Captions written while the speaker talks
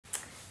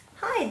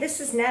This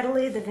is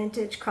Natalie, the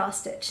Vintage Cross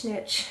Stitch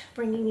Niche,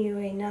 bringing you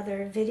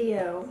another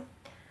video,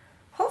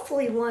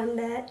 hopefully one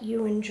that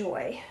you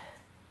enjoy.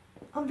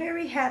 I'm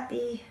very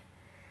happy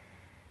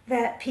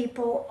that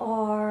people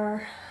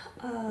are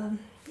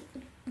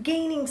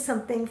gaining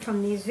something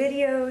from these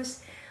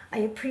videos. I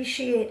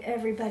appreciate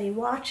everybody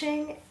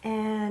watching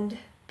and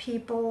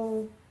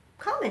people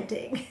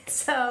commenting,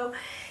 so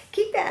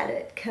keep at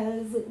it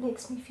because it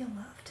makes me feel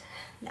loved.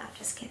 No,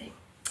 just kidding.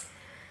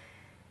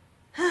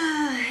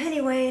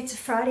 Anyway, it's a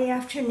Friday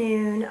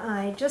afternoon.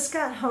 I just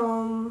got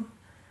home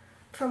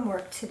from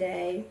work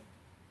today.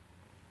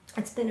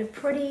 It's been a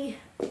pretty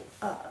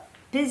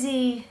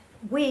busy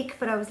week,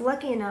 but I was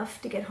lucky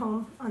enough to get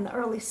home on the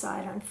early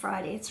side on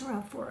Friday. It's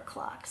around 4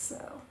 o'clock,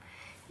 so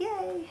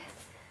yay.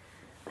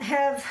 I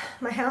have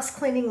my house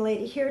cleaning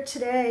lady here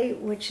today,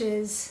 which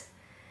is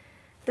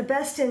the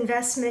best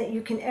investment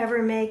you can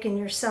ever make in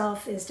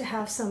yourself is to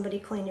have somebody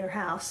clean your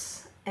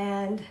house.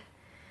 And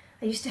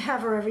I used to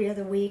have her every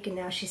other week, and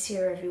now she's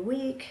here every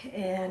week,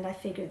 and I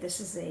figured this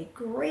is a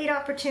great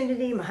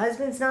opportunity. My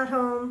husband's not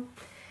home.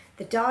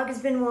 The dog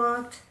has been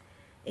walked.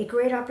 A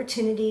great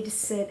opportunity to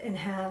sit and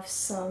have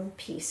some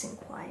peace and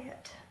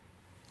quiet.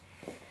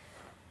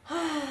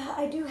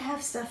 I do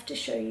have stuff to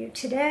show you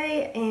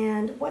today,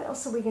 and what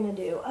else are we going to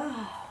do?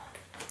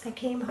 I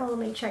came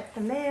home and checked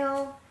the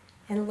mail,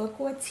 and look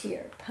what's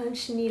here.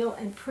 Punch, needle,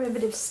 and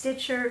primitive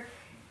stitcher.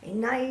 A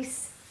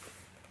nice,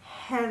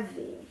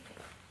 heavy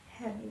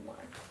one.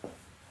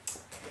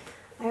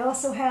 I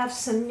also have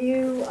some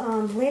new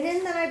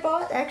linen that I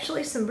bought.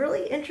 Actually, some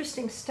really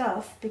interesting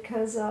stuff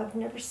because I've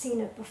never seen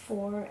it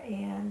before,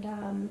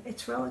 and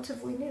it's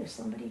relatively new.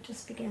 Somebody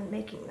just began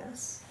making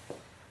this.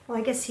 Well,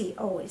 I guess he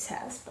always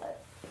has,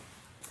 but.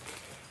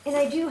 And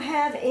I do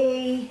have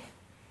a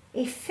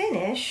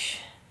finish.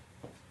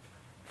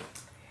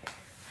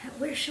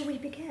 Where shall we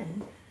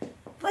begin?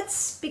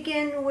 Let's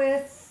begin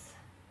with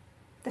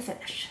the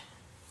finish.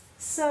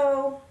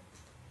 So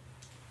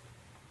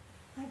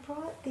I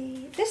brought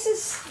this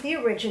is the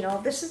original.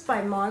 This is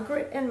by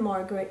Margaret and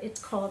Margaret.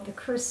 It's called the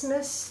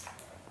Christmas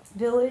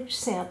Village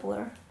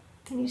Sampler.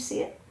 Can you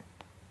see it?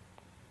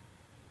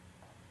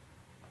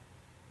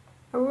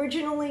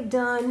 Originally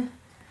done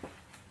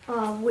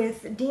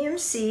with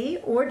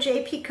DMC or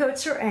JP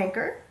Coats or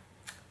Anchor.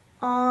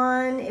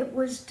 It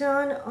was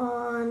done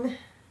on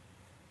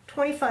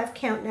 25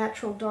 count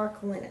natural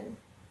dark linen.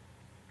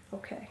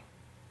 Okay.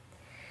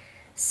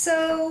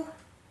 So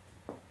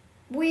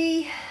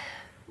we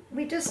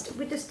just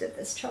did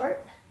this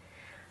chart.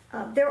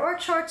 There are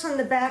charts on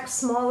the back,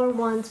 smaller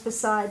ones.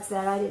 Besides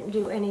that, I didn't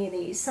do any of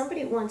these.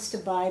 Somebody wants to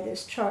buy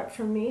this chart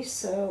from me,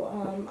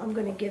 so I'm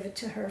going to give it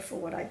to her for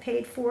what I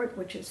paid for it,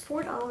 which is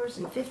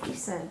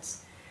 $4.50,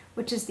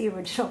 which is the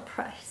original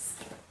price.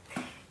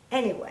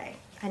 Anyway,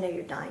 I know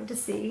you're dying to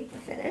see the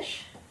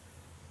finish.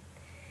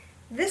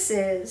 This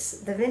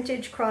is the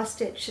Vintage Cross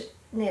Stitch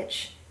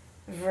Niche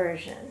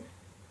version.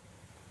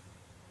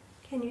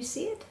 Can you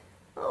see it?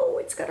 Oh,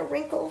 it's got a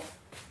wrinkle.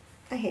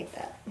 I hate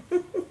that.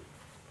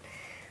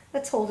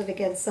 Let's hold it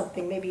against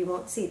something. Maybe you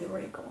won't see the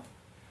wrinkle.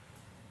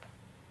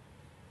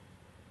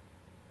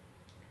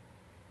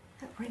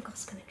 That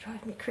wrinkle's going to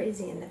drive me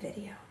crazy in the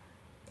video.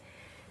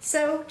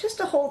 So just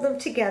to hold them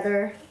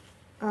together,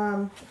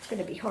 it's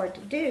going to be hard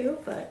to do,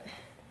 but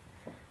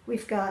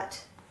we've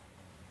got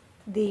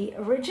the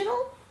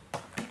original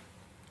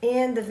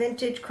and the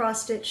Vintage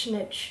Cross Stitch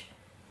Niche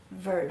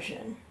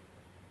version.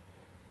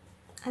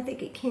 I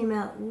think it came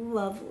out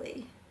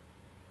lovely.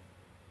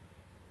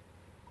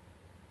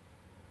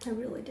 I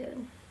really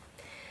did.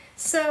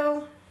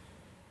 So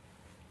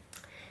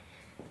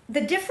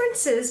the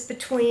differences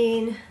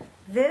between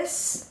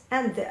this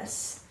and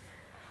this,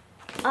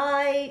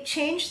 I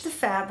changed the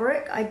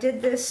fabric. I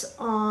did this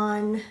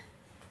on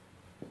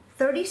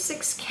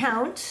 36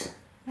 count.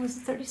 Was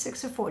it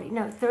 36 or 40?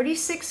 No,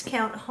 36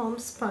 count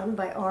homespun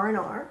by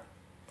R&R.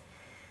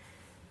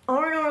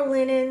 R&R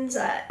linens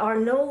are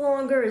no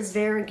longer as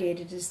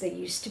variegated as they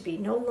used to be,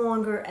 no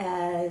longer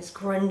as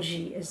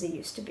grungy as they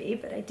used to be,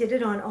 but I did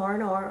it on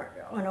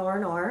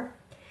R&R.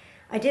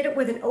 I did it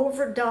with an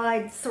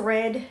over-dyed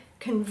thread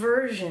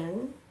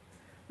conversion,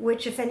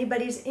 which if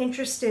anybody's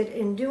interested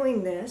in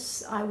doing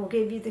this, I will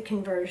give you the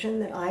conversion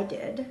that I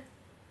did.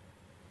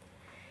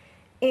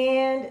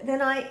 And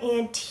then I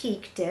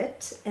antiqued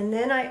it, and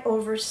then I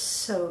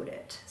over-sewed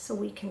it so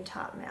we can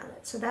top mount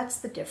it. So that's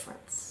the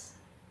difference.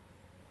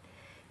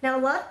 Now, a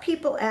lot of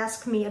people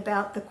ask me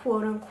about the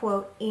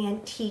quote-unquote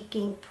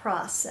antiquing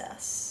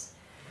process.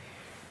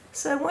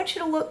 So I want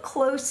you to look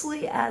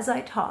closely as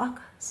I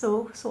talk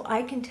so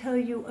I can tell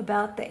you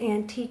about the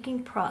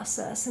antiquing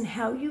process and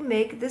how you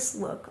make this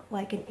look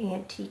like an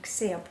antique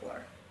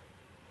sampler.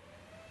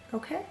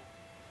 Okay?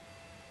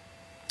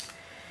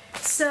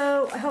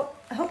 So I hope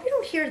you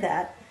don't hear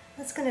that.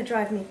 That's going to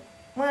drive me,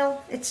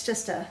 well, it's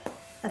just a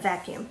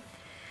vacuum.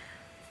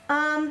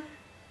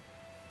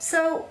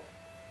 So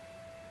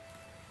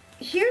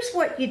here's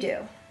what you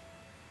do.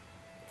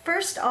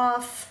 First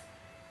off,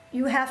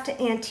 you have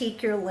to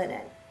antique your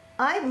linen.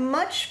 I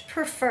much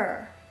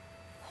prefer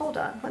hold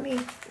on.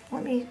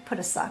 Let me put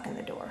a sock in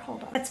the door.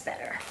 Hold on. That's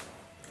better.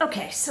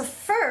 Okay, so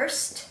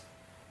first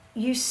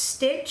you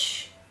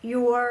stitch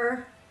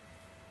your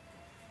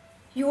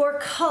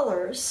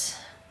colors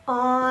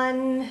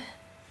on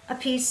a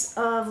piece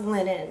of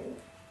linen.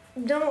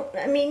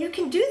 You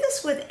can do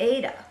this with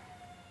Aida.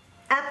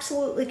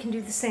 Absolutely can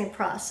do the same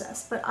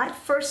process, but I'd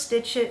first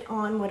stitch it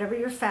on whatever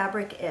your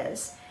fabric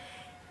is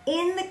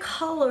in the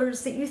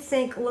colors that you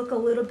think look a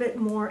little bit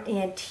more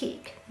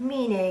antique,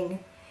 meaning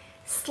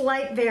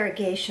slight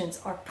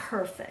variegations are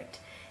perfect.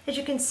 As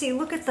you can see,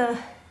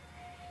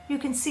 you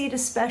can see it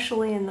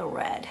especially in the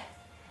red.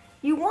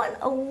 You want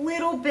a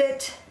little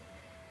bit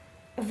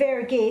of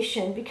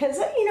variegation because,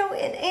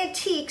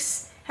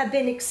 antiques have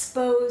been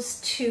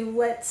exposed to,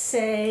 let's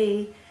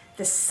say,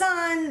 the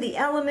sun, the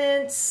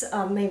elements,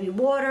 maybe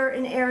water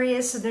in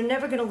areas, so they're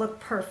never going to look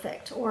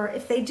perfect. Or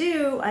if they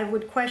do, I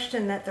would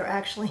question that they're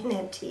actually an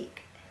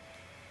antique.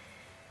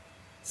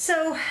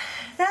 So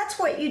that's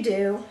what you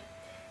do.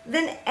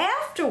 Then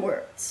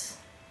afterwards,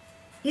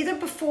 either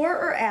before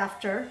or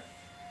after,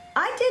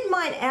 I did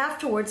mine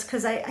afterwards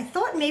because I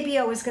thought maybe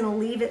I was going to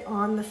leave it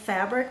on the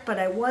fabric, but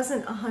I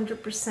wasn't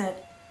 100%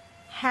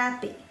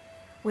 happy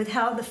with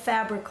how the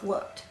fabric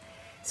looked.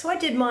 So I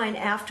did mine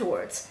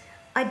afterwards.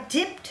 I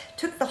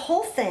took the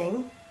whole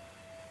thing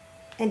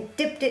and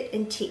dipped it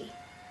in tea.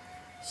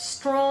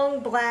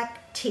 Strong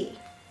black tea.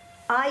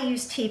 I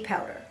use tea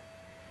powder.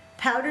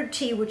 Powdered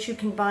tea, which you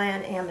can buy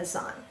on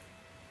Amazon.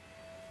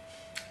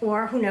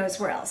 Or who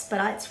knows where else, but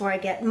that's where I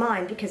get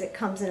mine because it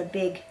comes in a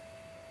big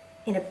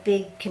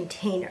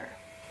container.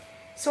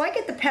 So I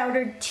get the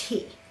powdered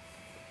tea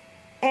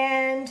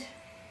and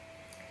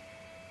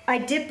I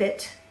dip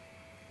it.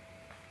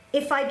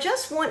 If I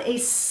just want a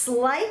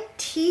slight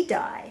tea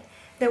dye,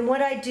 then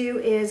what I do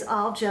is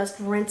I'll just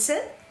rinse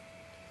it,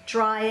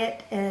 dry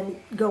it,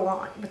 and go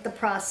on with the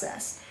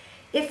process.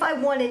 If I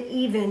want an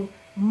even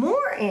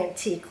more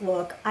antique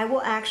look, I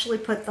will actually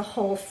put the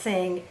whole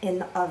thing in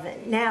the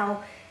oven.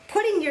 Now,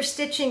 putting your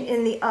stitching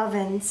in the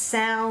oven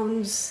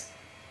sounds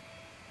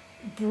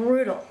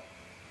brutal,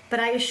 but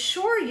I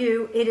assure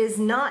you it is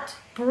not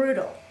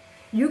brutal.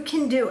 You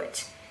can do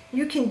it.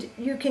 You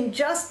can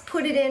just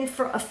put it in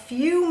for a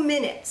few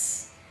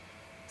minutes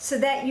so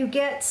that you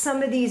get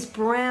some of these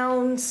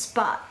brown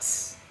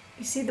spots.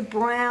 You see the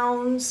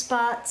brown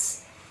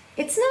spots?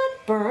 It's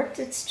not burnt,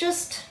 it's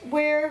just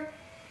where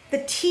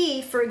the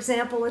tea, for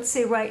example, let's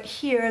say right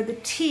here, the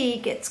tea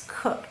gets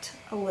cooked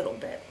a little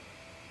bit.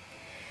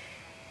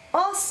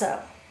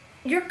 Also,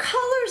 your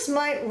colors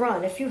might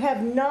run if you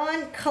have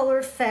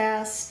non-color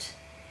fast,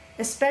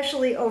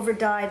 especially over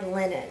dyed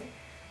linen.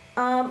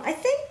 I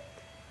think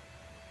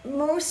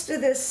most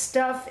of this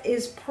stuff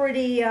is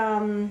pretty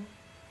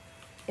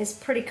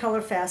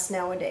color fast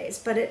nowadays,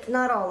 but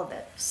not all of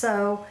it.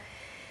 So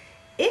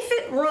if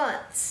it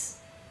runs,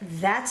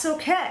 that's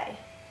okay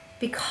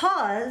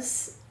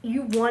because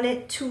you want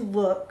it to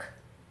look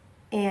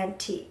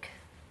antique.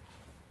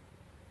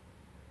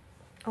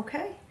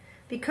 Okay?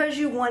 Because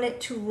you want it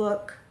to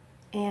look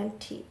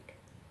antique.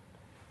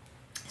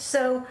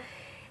 So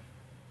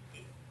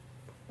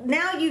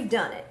now you've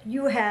done it.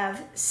 You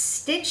have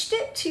stitched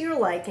it to your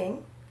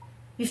liking.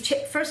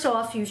 First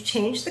off, you've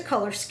changed the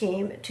color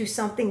scheme to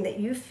something that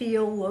you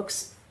feel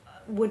looks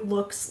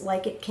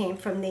like it came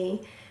from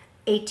the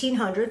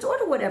 1800s, or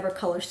to whatever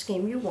color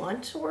scheme you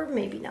want, or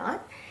maybe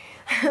not,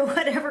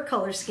 whatever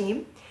color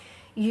scheme.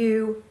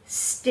 You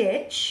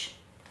stitch,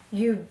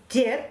 you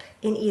dip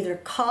in either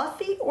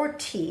coffee or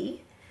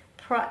tea,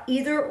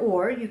 either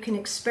or. You can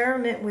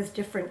experiment with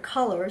different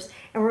colors,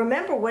 and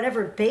remember,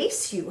 whatever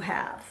base you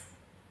have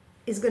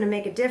is going to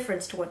make a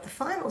difference to what the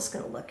final is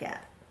going to look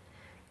at.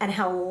 And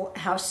how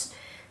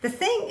the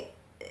thing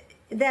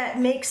that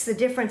makes the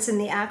difference in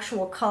the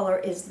actual color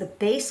is the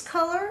base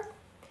color,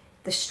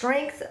 the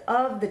strength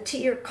of the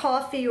tea or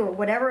coffee or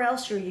whatever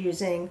else you're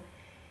using,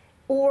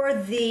 or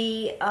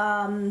the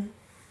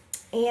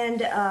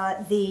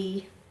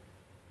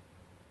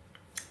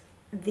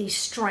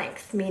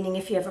strength, meaning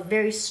if you have a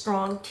very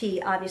strong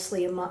tea,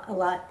 obviously a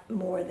lot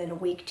more than a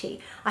weak tea.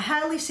 I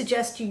highly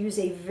suggest you use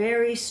a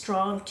very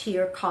strong tea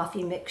or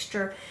coffee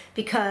mixture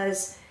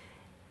because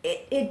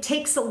it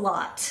takes a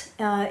lot.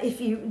 If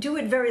you do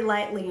it very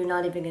lightly, you're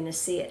not even going to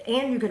see it,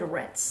 and you're going to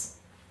rinse.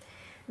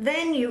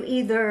 Then you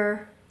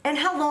and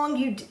how long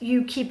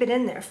you keep it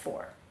in there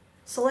for.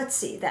 So let's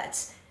see,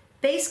 that's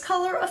base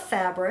color of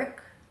fabric,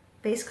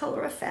 the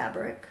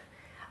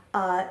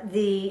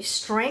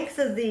strength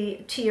of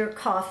the tea or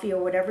coffee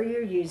or whatever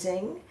you're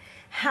using,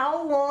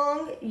 how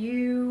long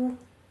you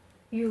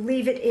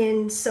leave it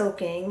in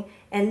soaking,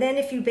 and then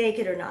if you bake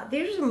it or not.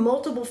 These are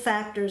multiple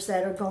factors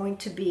that are going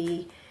to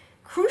be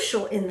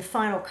crucial in the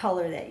final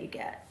color that you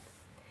get.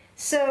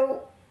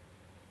 So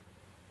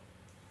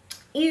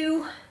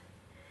you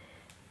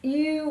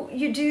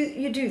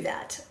do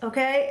that,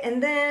 okay?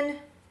 And then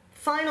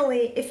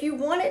finally, if you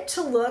want it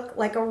to look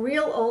like a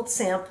real old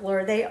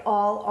sampler, they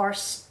all are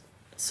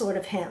sort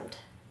of hemmed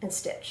and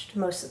stitched,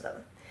 most of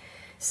them.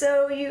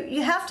 So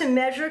you have to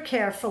measure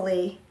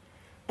carefully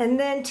And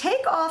then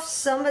take off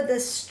some of the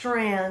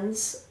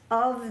strands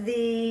of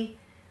the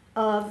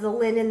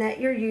linen that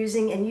you're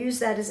using and use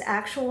that as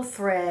actual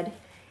thread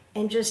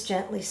and just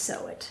gently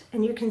sew it.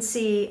 And you can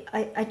see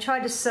I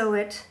tried to sew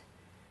it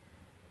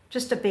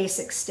just a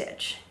basic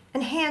stitch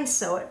and hand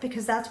sew it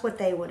because that's what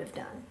they would have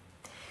done.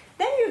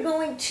 Then you're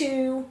going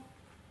to,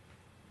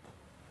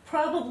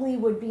 probably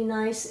would be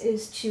nice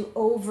is to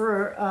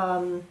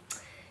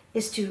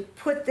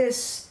put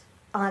this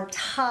on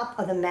top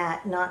of the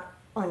mat, not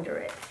under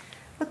it.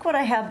 Look what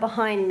I have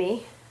behind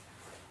me,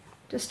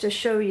 just to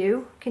show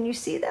you. Can you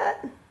see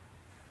that?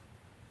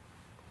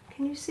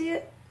 Can you see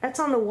it? That's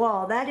on the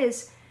wall. That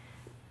is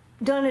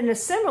done in a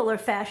similar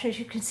fashion. As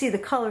you can see, the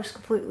color's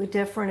completely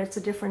different. It's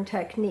a different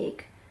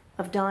technique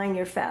of dyeing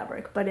your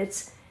fabric, but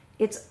it's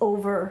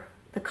over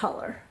the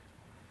color.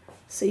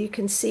 So you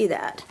can see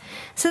that.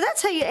 So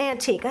that's how you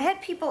antique. I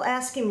had people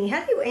asking me,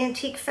 how do you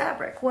antique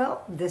fabric?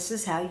 Well, this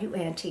is how you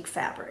antique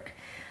fabric.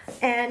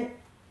 And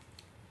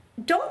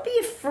don't be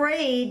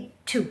afraid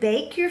to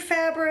bake your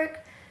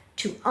fabric,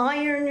 to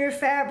iron your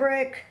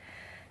fabric,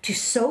 to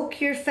soak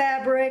your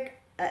fabric.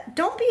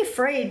 Don't be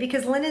afraid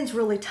because linen's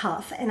really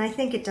tough and I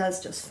think it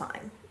does just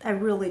fine. I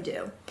really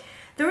do.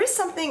 There is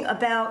something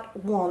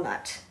about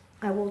walnut,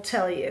 I will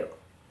tell you.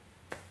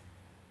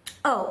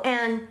 Oh,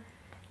 and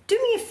do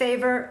me a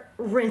favor,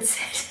 rinse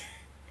it.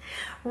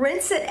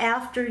 Rinse it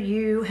after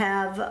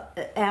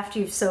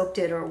you've soaked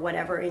it or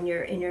whatever in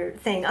your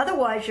thing.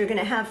 Otherwise, you're going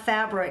to have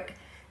fabric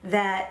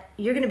that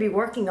you're going to be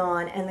working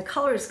on and the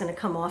color is going to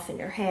come off in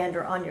your hand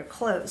or on your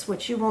clothes,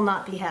 which you will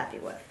not be happy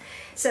with.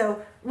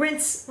 So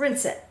rinse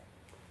it.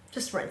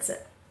 Just rinse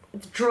it.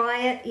 Dry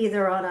it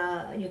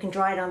either you can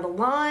dry it on the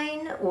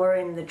line or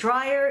in the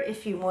dryer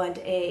if you want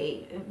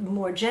a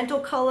more gentle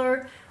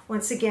color.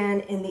 Once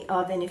again, in the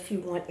oven if you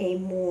want a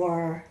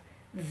more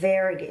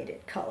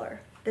variegated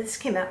color. This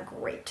came out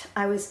great.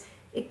 I was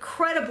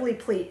incredibly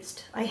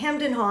pleased. I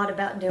hemmed and hawed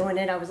about doing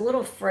it. I was a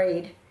little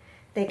afraid,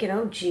 thinking,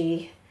 oh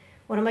gee,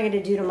 what am I going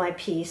to do to my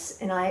piece?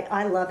 And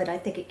I love it. I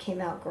think it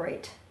came out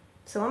great.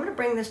 So I'm going to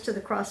bring this to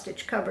the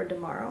cross-stitch cupboard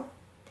tomorrow,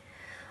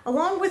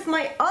 along with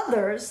my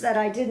others that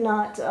I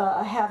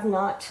have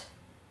not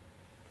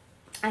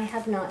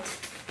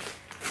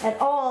at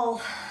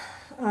all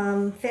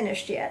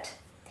finished yet.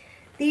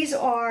 These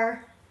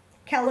are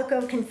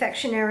Calico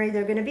Confectionery.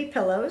 They're going to be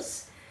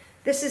pillows.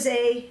 This is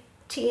a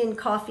tea and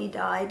coffee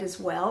dyed as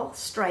well,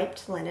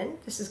 striped linen.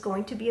 This is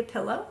going to be a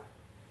pillow.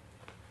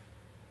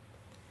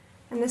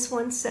 And this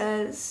one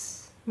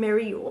says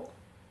Merry Yule.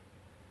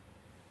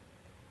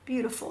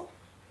 Beautiful.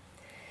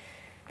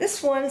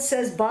 This one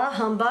says Bah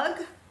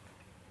Humbug.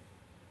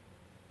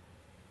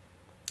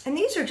 And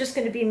these are just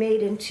going to be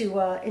made into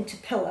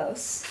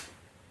pillows.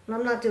 And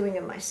I'm not doing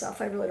it myself.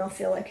 I really don't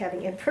feel like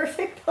having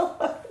imperfect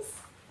pillows.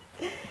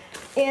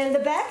 And the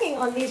backing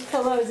on these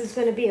pillows is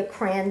going to be a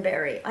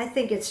cranberry. I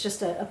think it's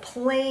just a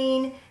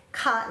plain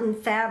cotton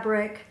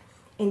fabric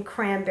in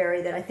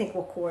cranberry that I think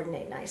will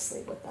coordinate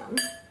nicely with them.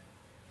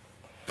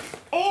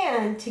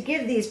 And to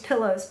give these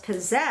pillows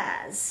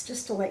pizzazz,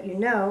 just to let you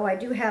know, I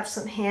do have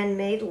some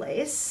handmade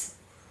lace.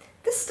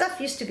 This stuff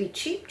used to be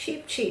cheap,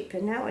 cheap, cheap,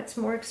 and now it's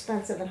more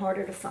expensive and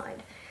harder to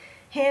find.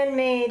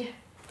 Handmade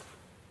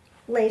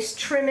lace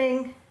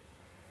trimming.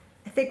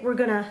 I think we're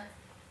gonna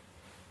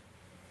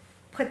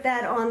put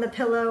that on the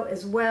pillow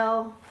as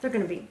well. They're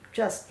gonna be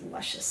just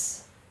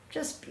luscious,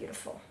 just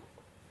beautiful.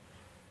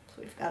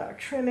 So we've got our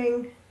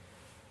trimming.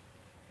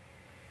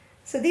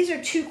 So these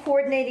are two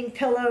coordinating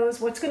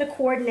pillows. What's going to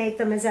coordinate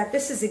them is that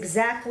this is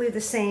exactly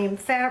the same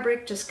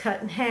fabric, just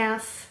cut in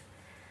half.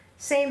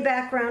 Same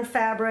background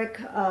fabric.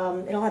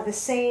 It'll have the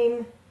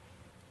same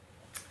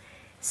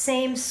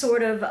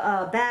sort of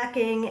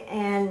backing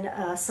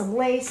and some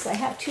lace. I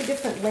have two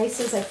different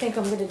laces. I think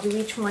I'm going to do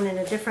each one in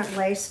a different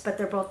lace, but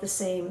they're both the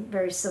same,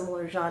 very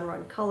similar genre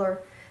and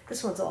color.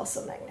 This one's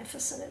also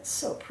magnificent. It's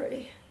so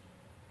pretty.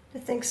 I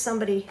think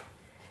somebody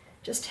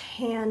just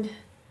hand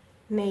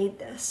made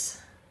this.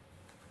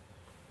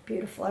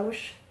 Beautiful. I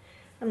wish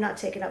I'm not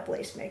taking up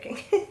lace making.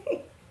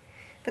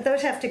 But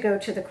those have to go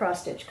to the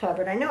cross-stitch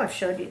cupboard. I know I've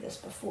showed you this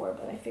before,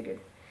 but I figured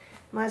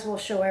might as well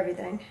show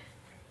everything.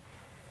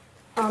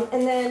 And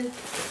then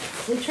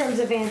in terms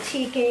of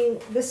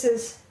antiquing, this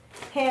is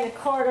Hannah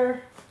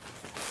Carter.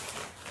 I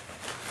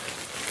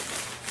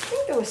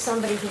think there was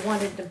somebody who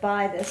wanted to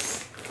buy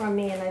this from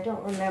me, and I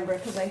don't remember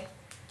because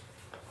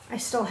I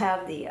still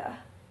have the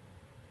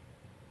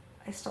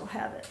I still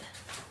have it.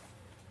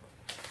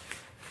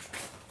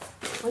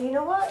 Well, you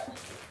know what?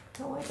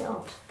 No, I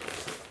don't.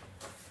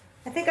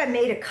 I think I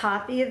made a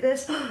copy of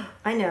this.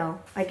 I know,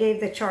 I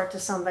gave the chart to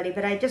somebody,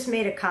 but I just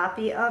made a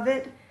copy of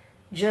it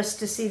just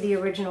to see the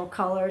original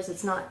colors.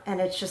 It's not, and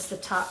it's just the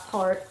top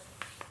part.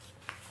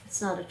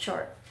 It's not a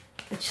chart.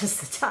 It's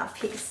just the top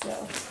piece,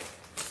 so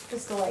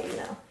just to let you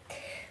know.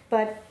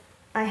 But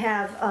I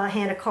have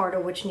Hannah Carter,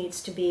 which needs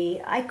to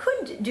be, I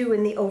could do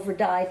in the over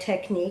dye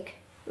technique.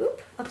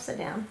 Oop, upside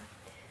down,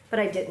 but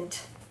I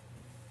didn't.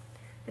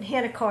 But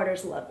Hannah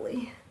Carter's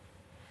lovely.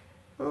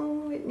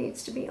 Oh, it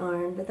needs to be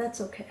ironed, but that's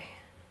okay.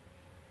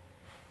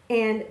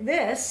 And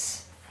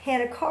this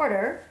Hannah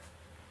Carter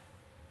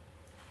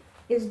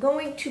is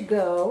going to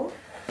go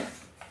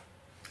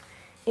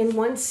in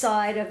one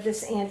side of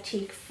this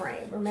antique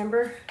frame.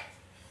 Remember,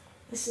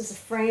 this is a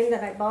frame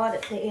that I bought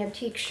at the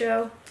antique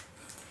show,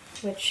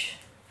 which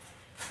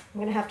I'm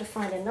going to have to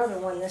find another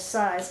one this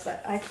size,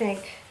 but I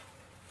think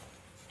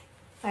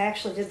I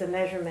actually did the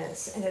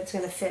measurements and it's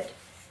going to fit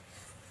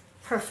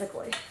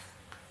perfectly.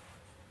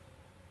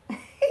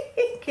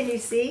 Can you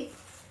see?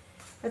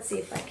 Let's see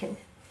if I can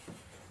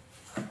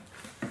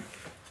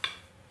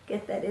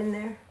get that in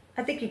there.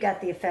 I think you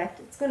got the effect.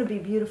 It's going to be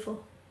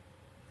beautiful.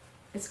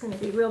 It's going to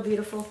be real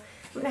beautiful.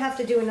 I'm going to have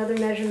to do another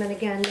measurement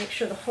again, make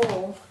sure the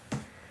hole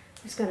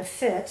is going to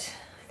fit.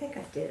 I think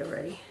I did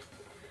already.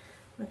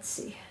 Let's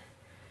see.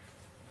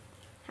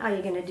 How are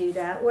you going to do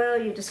that?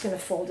 Well, you're just going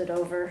to fold it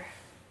over.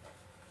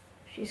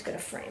 She's going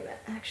to frame it,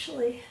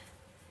 actually.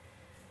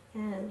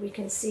 And we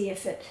can see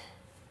if it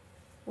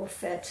will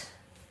fit.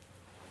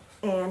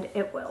 And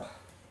it will.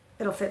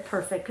 It'll fit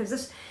perfect, because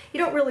this, you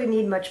don't really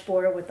need much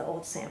border with the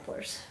old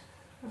samplers.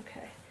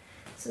 Okay.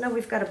 So now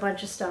we've got a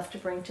bunch of stuff to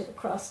bring to the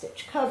cross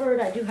stitch cupboard.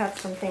 I do have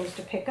some things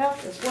to pick up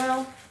as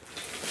well.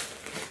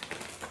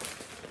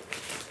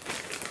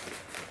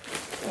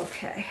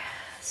 Okay,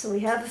 so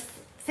we have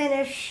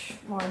finish,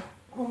 or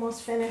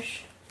almost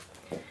finished.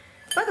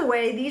 By the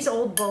way, these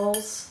old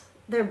bowls,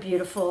 they're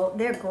beautiful.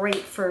 They're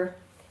great for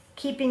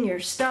keeping your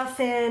stuff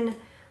in,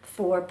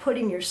 for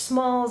putting your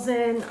smalls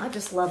in. I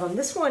just love them.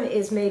 This one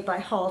is made by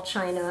Hall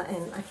China,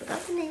 and I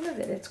forgot the name of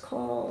it. It's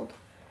called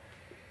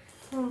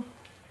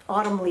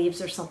Autumn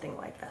Leaves or something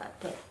like that.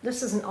 But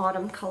this is an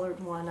autumn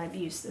colored one. I've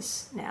used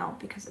this now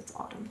because it's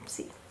autumn.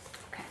 See?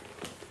 Okay.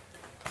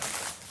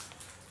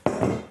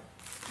 All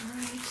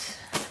right.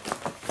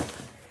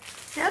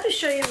 Now to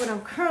show you what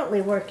I'm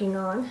currently working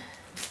on.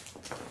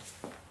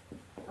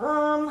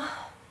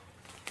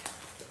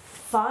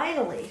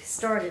 Finally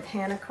started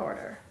Hannah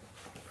Carter.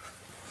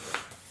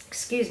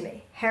 Excuse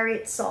me,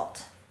 Harriet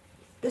Salt.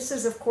 This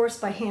is, of course,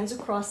 by Hands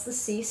Across the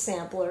Sea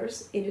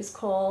Samplers. It is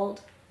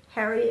called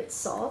Harriet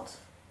Salt.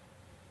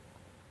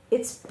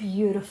 It's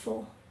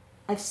beautiful.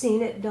 I've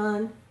seen it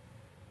done.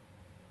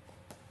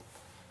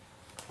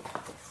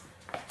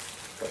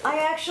 I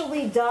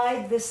actually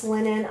dyed this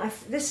linen.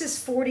 This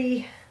is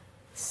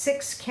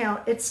 46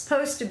 count. It's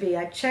supposed to be.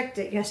 I checked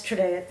it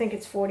yesterday. I think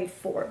it's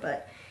 44,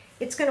 but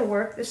it's going to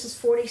work. This is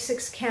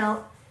 46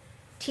 count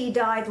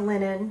tea-dyed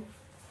linen.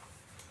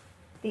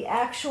 The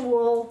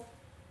actual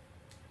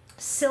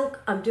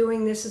silk I'm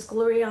doing this is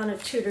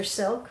Gloriana Tudor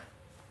silk,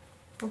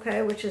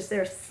 okay, which is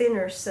their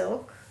thinner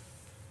silk.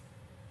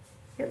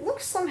 It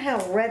looks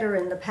somehow redder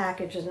in the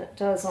package than it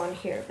does on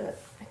here,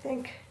 but I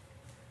think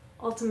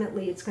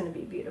ultimately it's going to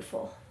be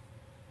beautiful.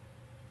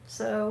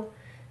 So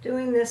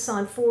doing this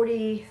on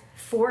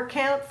 44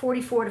 count,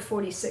 44 to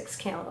 46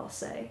 count, I'll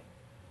say.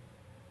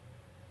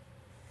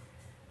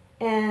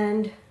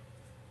 And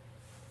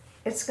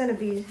it's going to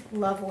be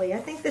lovely. I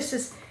think this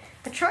is,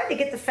 I tried to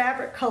get the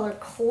fabric color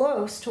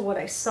close to what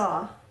I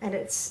saw, and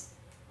it's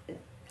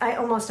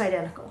almost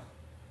identical.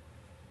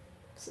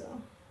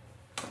 So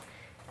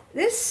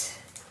this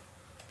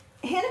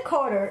Hannah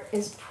Carter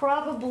is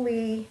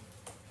probably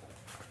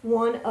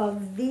one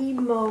of the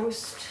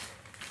most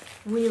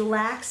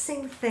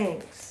relaxing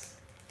things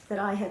that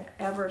I have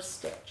ever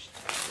stitched.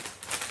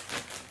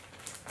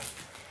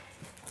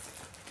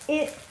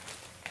 It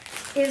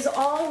is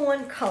all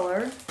one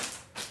color.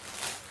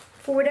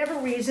 For whatever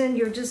reason,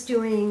 you're just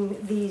doing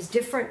these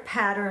different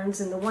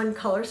patterns in the one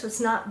color, so it's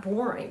not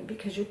boring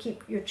because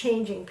you're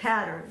changing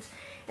patterns.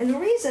 And the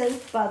reason,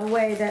 by the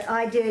way, that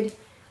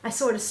I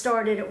sort of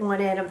started at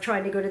one end, I'm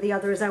trying to go to the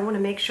other, is I want to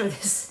make sure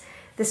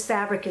this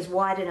fabric is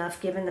wide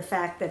enough, given the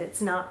fact that it's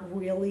not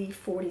really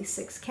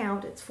 46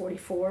 count, it's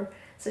 44.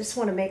 So I just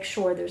want to make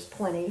sure there's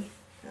plenty.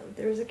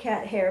 There's a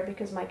cat hair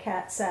because my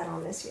cat sat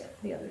on this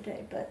the other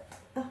day, but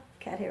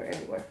cat hair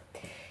everywhere.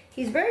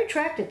 He's very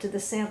attracted to the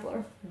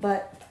sampler,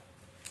 but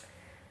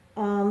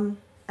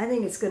I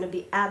think it's going to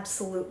be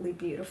absolutely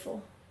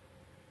beautiful.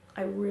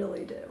 I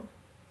really do.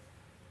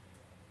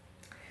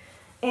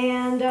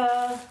 And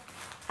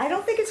I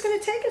don't think it's going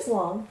to take as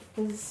long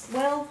as,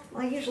 well,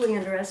 I usually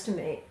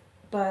underestimate,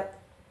 but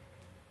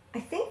I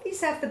think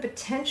these have the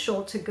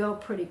potential to go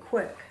pretty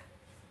quick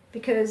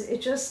because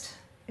it just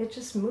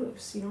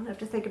moves. You don't have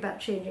to think about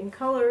changing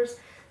colors.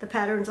 The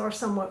patterns are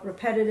somewhat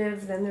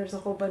repetitive. Then there's a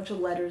whole bunch of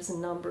letters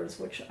and numbers,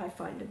 which I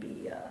find to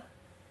be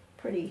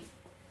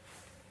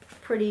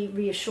pretty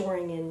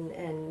reassuring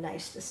and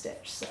nice to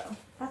stitch. So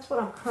that's what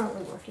I'm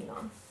currently working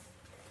on.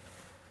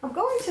 I'm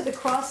going to the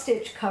cross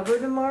stitch cover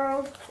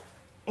tomorrow,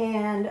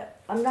 and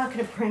I'm not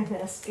going to bring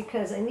this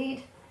because I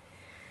need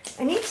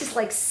to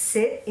like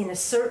sit in a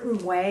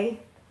certain way.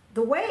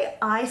 The way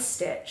I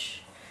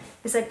stitch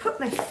is I put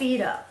my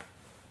feet up.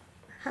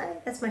 Hi,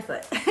 that's my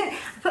foot. I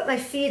put my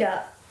feet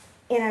up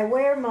and I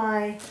wear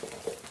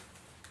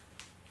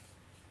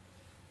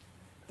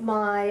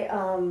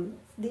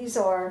these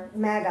are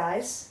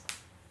mag-eyes,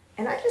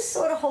 and I just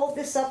sort of hold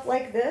this up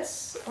like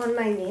this on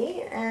my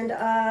knee, and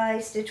I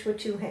stitch with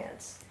two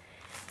hands.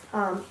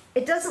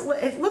 It doesn't,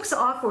 it looks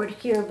awkward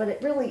here, but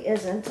it really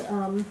isn't.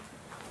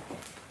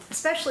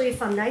 Especially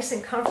if I'm nice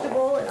and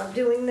comfortable and I'm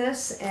doing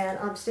this and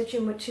I'm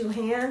stitching with two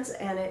hands,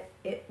 and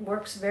it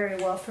works very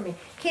well for me.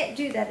 Can't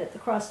do that at the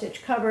cross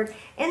stitch cupboard,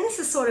 and this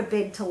is sort of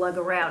big to lug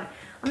around.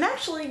 I'm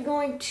actually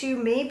going to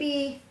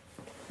maybe,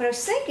 what I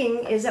was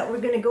thinking is that we're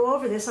going to go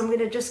over this. I'm going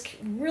to just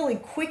really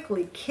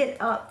quickly kit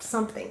up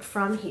something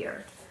from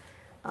here.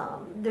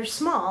 They're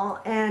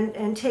small,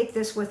 and take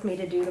this with me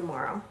to do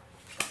tomorrow.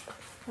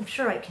 I'm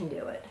sure I can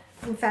do it.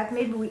 In fact,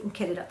 maybe we can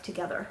kit it up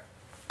together.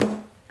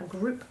 A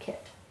group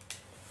kit.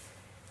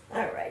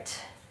 All right.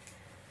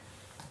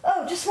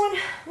 Oh, just one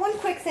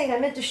quick thing. I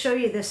meant to show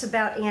you this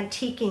about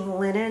antiquing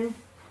linen.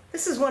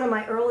 This is one of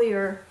my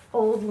earlier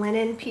old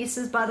linen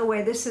pieces. By the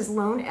way, this is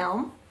Lone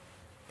Elm.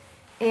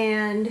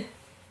 And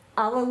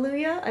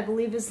Alleluia, I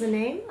believe is the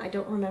name. I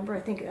don't remember. I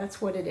think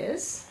that's what it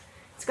is.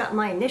 It's got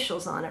my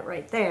initials on it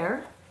right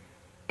there.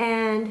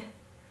 And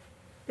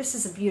this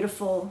is a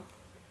beautiful,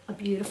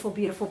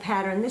 beautiful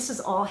pattern. This is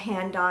all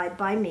hand dyed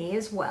by me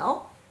as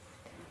well.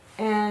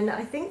 And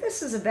I think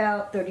this is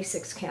about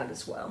 36 count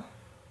as well.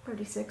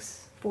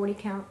 36, 40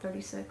 count,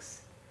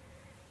 36.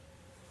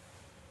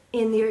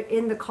 In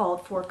the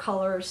called for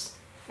colors.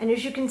 And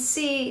as you can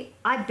see,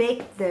 I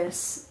baked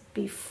this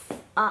before,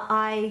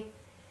 I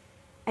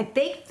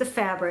baked the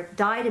fabric,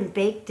 dyed and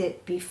baked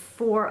it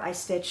before I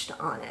stitched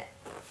on it.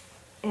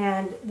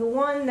 And the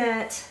one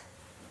that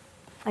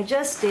I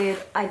just did,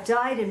 I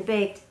dyed and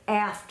baked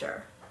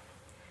after.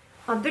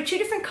 They're two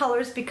different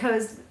colors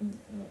because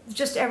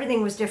just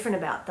everything was different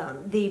about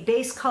them. The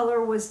base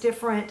color was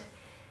different.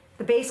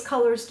 The base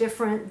color is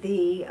different.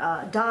 The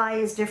dye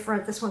is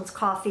different. This one's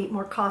coffee,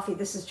 more coffee.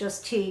 This is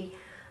just tea.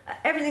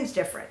 Everything's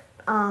different.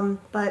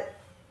 But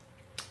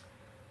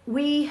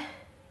we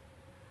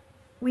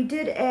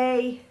did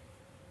I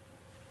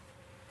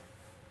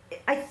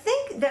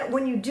think that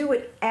when you do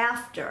it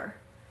after,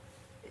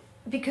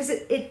 because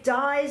it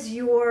dyes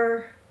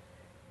your,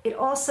 it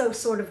also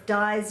sort of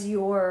dyes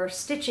your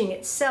stitching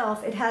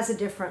itself, it has a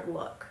different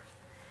look.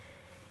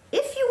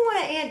 If you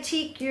want to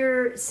antique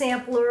your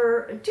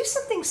sampler, do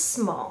something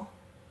small.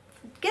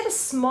 Get a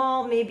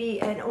small, maybe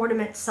an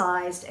ornament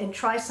sized, and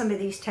try some of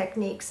these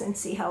techniques and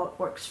see how it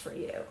works for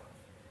you.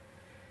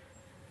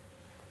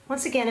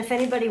 Once again, if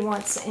anybody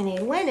wants any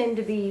linen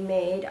to be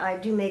made, I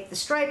do make the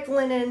striped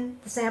linen,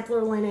 the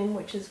sampler linen,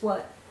 which is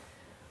what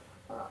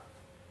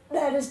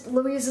that is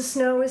Louisa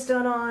Snow is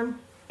done on,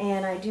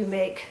 and I do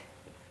make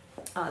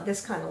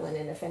this kind of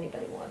linen if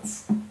anybody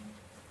wants.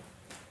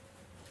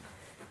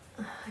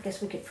 I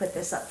guess we could put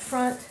this up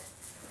front.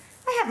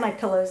 I have my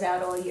pillows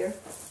out all year.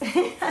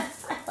 I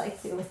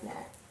like doing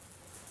that.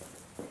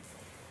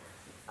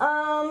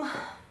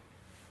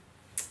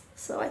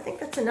 So I think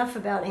that's enough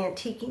about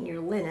antiquing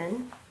your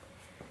linen.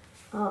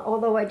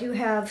 Although I do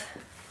have,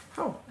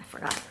 oh, I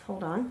forgot,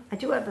 hold on. I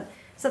do have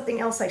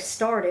something else I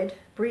started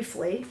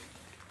briefly.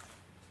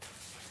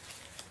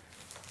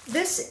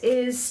 This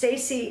is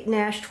Stacy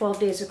Nash 12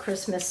 Days of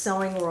Christmas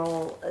sewing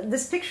roll.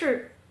 This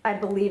picture, I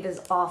believe,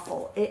 is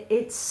awful.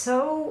 It's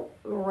so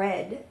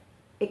red,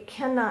 it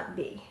cannot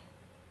be.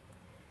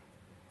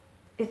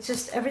 It's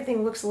just,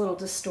 everything looks a little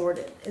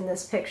distorted in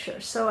this picture.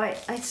 So I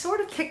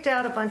sort of picked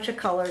out a bunch of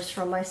colors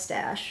from my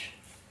stash,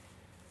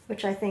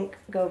 which I think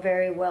go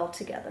very well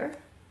together.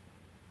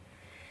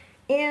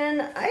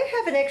 And I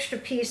have an extra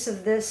piece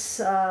of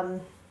this, I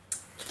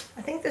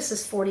think this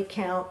is 40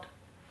 count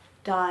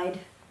dyed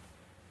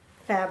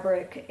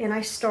fabric, and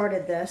I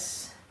started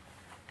this,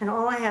 and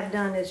all I have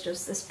done is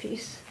just this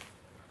piece.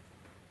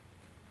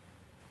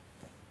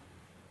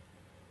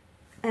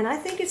 And I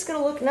think it's going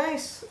to look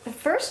nice. At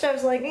first I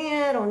was like,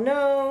 I don't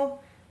know,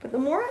 but the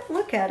more I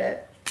look at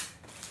it,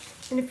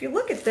 and if you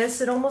look at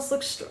this, it almost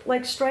looks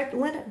like striped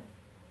linen.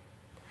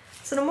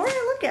 So the more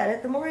I look at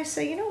it, the more I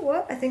say, you know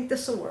what, I think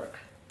this will work.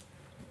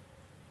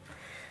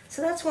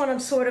 So that's what I'm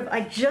sort of,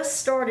 I just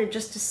started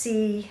just to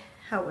see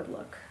how it would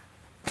look.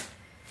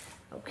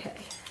 Okay.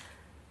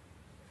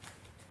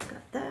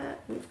 Got that,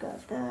 we've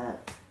got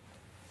that.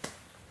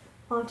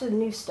 On to the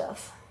new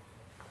stuff.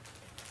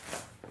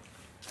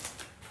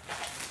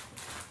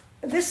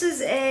 This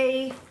is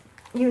a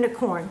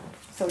unicorn,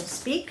 so to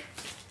speak.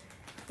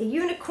 A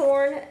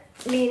unicorn,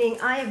 meaning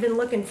I have been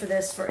looking for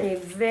this for a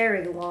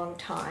very long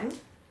time.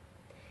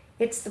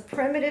 It's the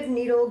primitive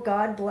needle,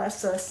 God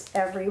bless us,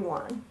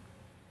 everyone.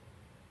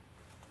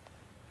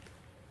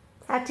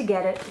 Had to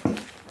get it.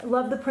 I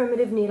love the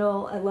primitive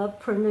needle. I love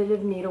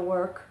primitive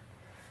needlework.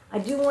 I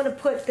do want to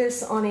put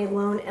this on a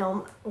Lone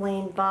Elm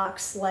Lane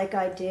box like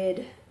I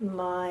did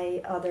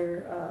my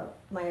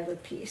other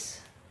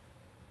piece.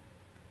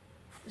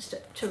 Just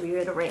to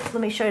reiterate, let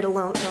me show you the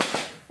Lone Elm.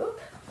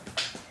 Oop,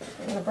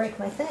 I'm going to break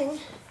my thing.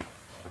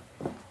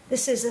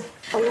 This is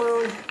a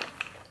Lone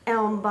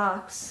Elm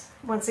box,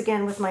 once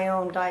again with my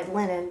own dyed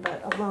linen,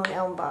 but a Lone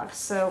Elm box.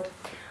 So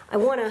I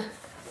want to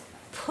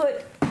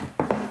put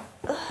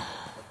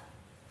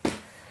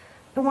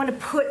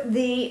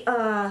the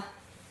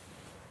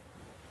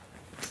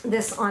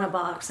this on a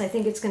box. I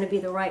think it's going to be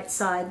the right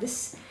side.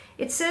 This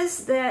It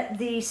says that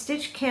the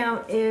stitch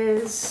count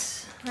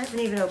is, I haven't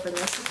even opened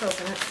this,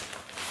 let's open it.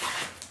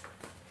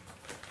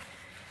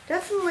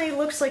 Definitely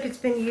looks like it's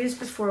been used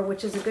before,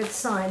 which is a good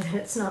sign that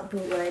it's not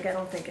bootleg. I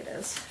don't think it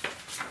is.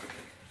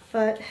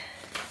 But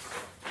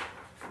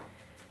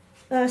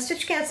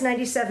stitch count's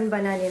 97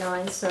 by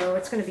 99, so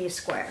it's going to be a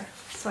square.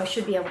 So I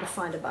should be able to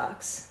find a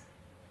box.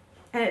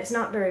 And it's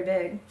not very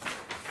big.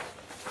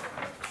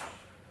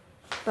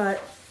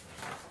 But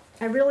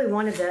I really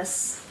wanted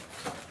this.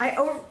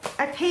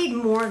 I paid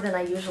more than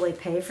I usually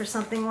pay for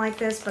something like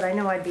this, but I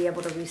know I'd be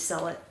able to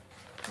resell it.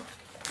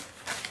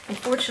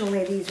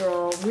 Unfortunately, these are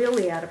all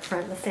really out of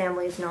print. The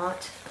family's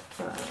not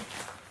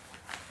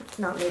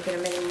making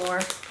them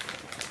anymore.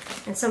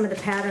 And some of the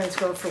patterns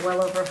go for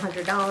well over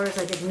 $100.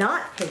 I did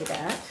not pay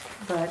that,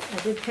 but I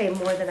did pay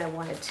more than I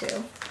wanted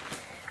to.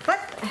 But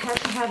I had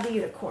to have the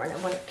unicorn.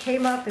 And when it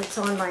came up, it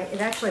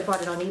actually I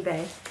bought it on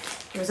eBay.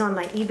 It was on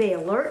my eBay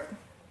alert.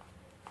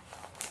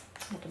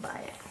 I had to buy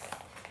it.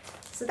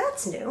 So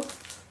that's new.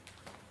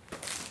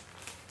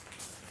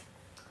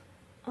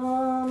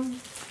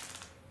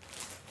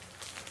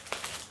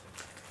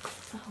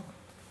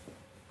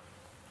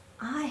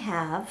 I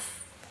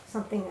have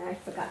something I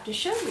forgot to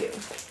show you.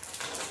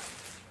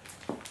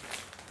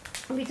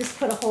 Let me just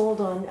put a hold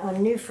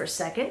on new for a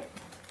second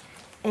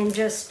and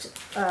just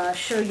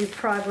show you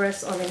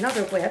progress on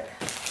another whip,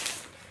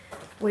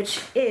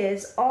 which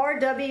is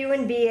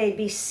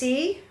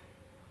RW&B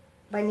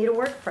by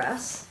Needlework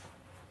Press.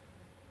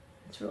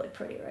 It's really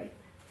pretty, right?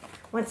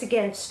 Once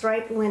again,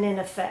 striped linen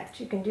effect.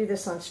 You can do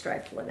this on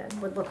striped linen.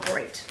 Would look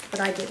great,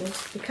 but I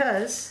didn't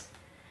because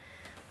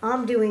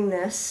I'm doing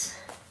this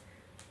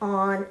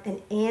on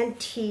an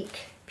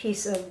antique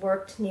piece of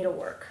worked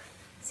needlework.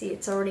 See,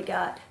 it's already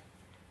got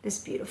this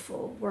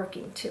beautiful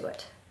working to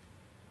it.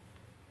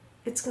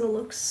 It's going to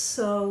look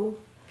so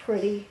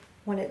pretty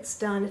when it's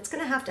done. It's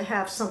going to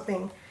have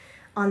something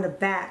on the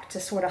back to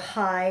sort of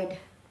hide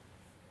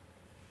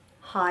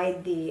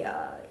the,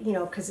 you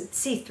know, because it's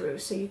see-through,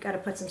 so you've got to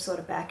put some sort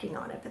of backing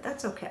on it, but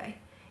that's okay.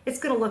 It's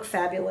going to look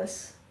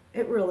fabulous.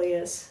 It really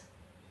is.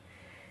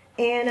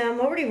 And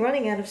I'm already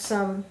running out of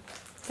some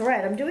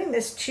thread. I'm doing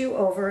this 2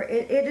 over.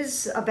 It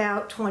is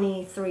about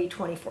 23,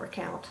 24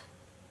 count.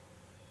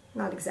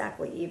 Not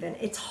exactly even.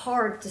 It's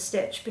hard to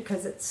stitch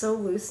because it's so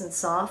loose and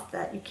soft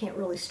that you can't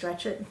really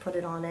stretch it and put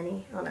it on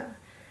a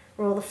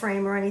roll of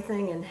frame or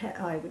anything, and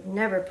I would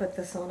never put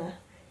this on a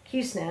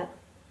Q-snap.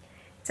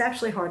 It's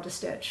actually hard to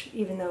stitch,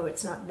 even though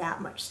it's not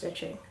that much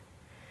stitching.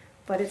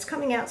 But it's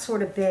coming out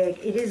sort of big.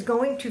 It is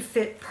going to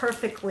fit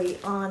perfectly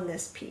on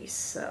this piece,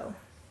 so.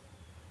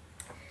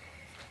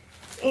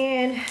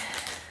 And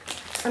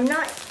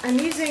I'm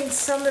using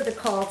some of the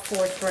called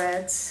for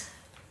threads.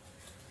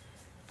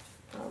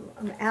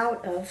 I'm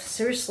out of,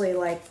 seriously,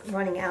 like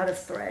running out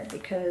of thread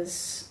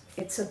because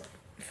it's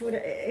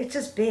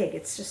just big.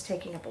 It's just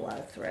taking up a lot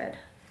of thread.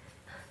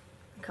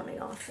 Coming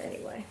off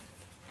anyway.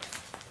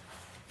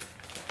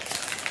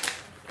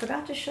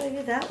 Forgot to show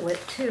you that whip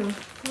too.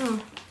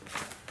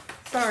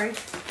 Sorry.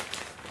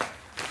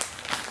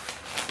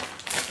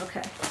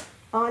 Okay,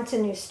 on to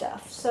new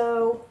stuff.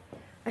 So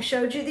I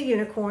showed you the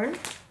unicorn.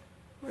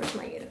 Where's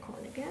my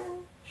unicorn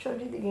again?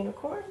 Showed you the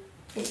unicorn.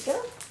 Here you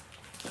go.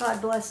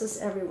 God bless us,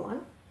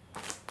 everyone.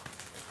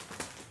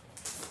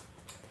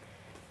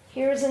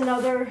 Here's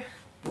another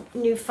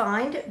new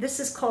find. This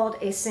is called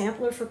A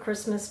Sampler for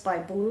Christmas by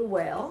Blue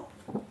Whale.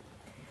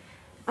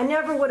 I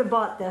never would have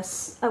bought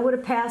this. I would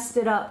have passed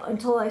it up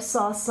until I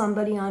saw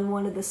somebody on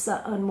one of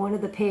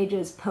the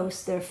pages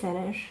post their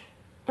finish.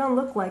 Don't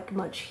look like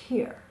much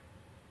here,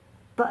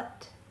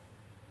 but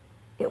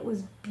it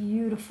was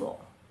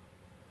beautiful.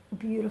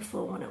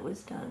 Beautiful when it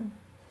was done.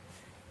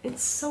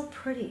 It's so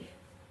pretty.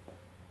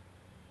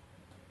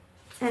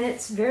 And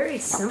it's very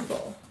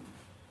simple.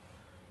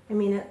 I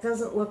mean, it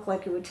doesn't look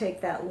like it would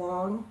take that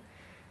long.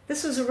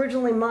 This was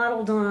originally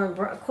modeled on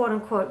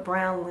quote-unquote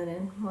brown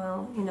linen.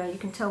 Well, you know, you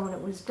can tell when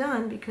it was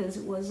done because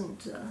it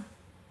wasn't.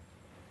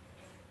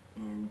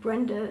 And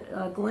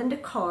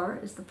Glenda Carr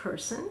is the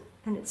person,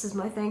 and it says,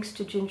 "My thanks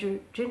to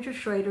Ginger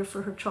Schrader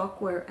for her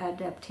chalkware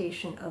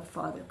adaptation of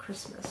Father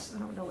Christmas." I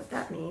don't know what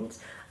that means.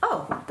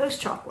 Oh, those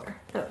chalkware,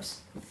 those.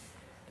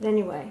 But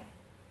anyway,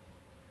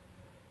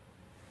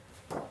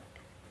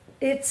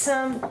 it's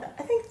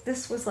I think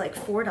this was like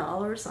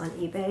 $4 on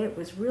eBay. It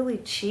was really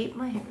cheap.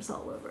 My hair's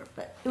all over,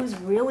 but it was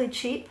really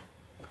cheap,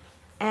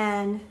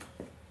 and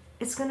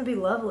it's going to be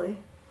lovely.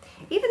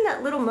 Even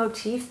that little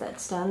motif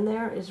that's done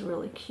there is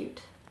really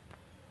cute.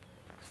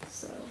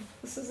 So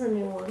this is a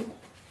new one.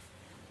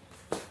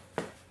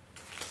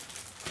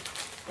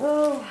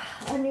 Oh,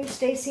 a new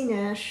Stacy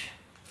Nash.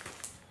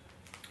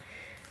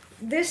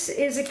 This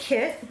is a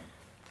kit.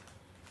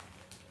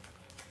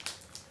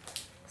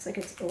 Looks like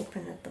it's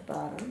open at the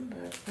bottom,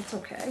 but that's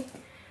okay.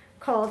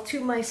 Called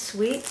To My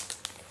Sweet.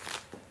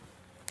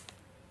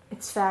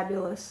 It's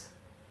fabulous.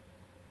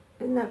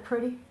 Isn't that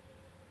pretty?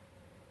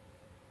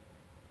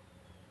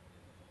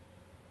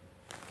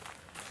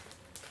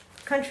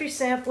 Country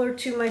Sampler,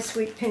 To My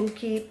Sweet Pin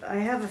Keep. I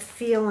have a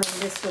feeling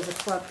this was a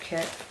club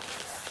kit.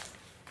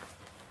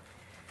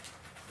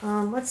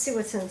 Let's see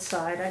what's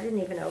inside. I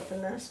didn't even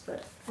open this,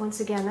 but once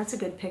again, that's a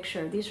good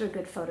picture. These are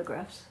good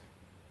photographs.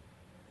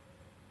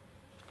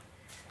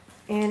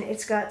 And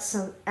it's got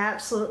some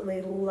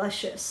absolutely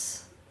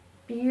luscious,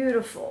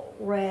 beautiful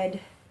red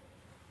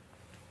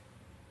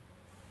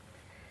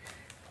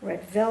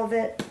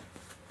velvet.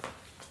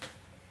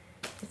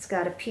 It's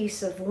got a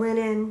piece of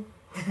linen,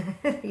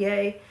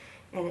 yay,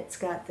 and it's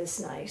got this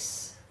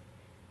nice,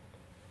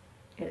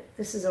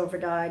 this is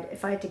overdyed.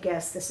 If I had to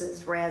guess, this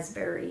is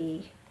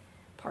raspberry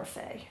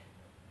parfait.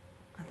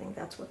 I think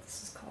that's what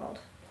this is called.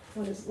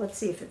 Let's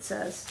see if it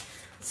says.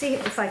 See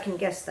if I can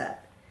guess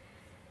that.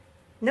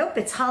 Nope,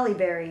 it's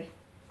hollyberry.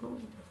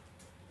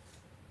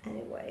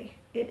 Anyway,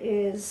 it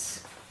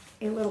is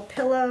a little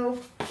pillow.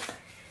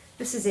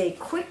 This is a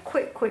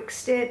quick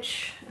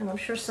stitch, and I'm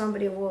sure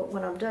somebody will,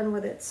 when I'm done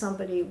with it,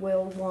 somebody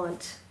will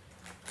want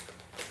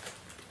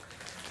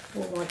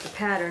the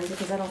pattern,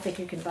 because I don't think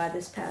you can buy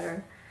this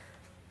pattern.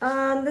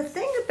 The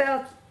thing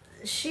about,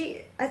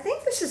 I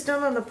think this is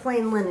done on the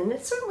plain linen.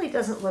 It certainly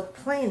doesn't look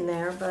plain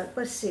there, but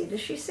let's see. Does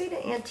she say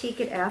to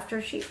antique it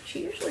after? She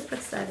usually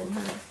puts that in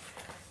her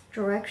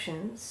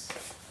directions.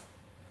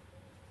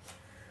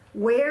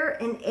 Wear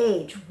and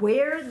age.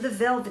 Wear the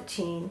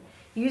velveteen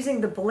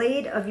using the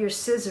blade of your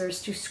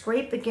scissors to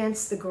scrape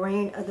against the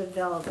grain of the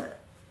velvet.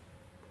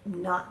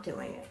 Not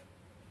doing it.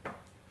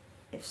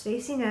 If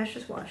Stacey Nash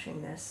is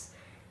watching this,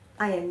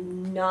 I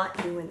am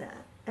not doing that.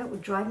 That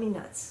would drive me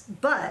nuts.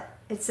 But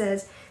it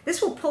says,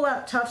 this will pull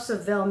out tufts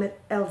of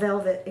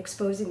velvet,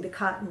 exposing the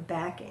cotton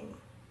backing.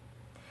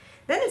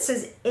 Then it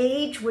says,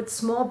 age with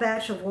small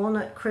batch of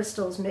walnut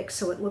crystals mixed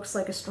so it looks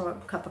like a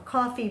strong cup of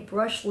coffee.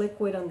 Brush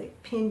liquid on the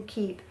pin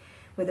keep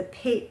with a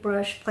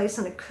paintbrush. Place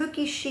on a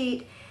cookie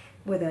sheet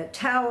with a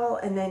towel,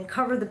 and then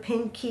cover the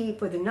pin keep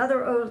with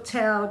another old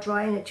towel.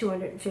 Dry in a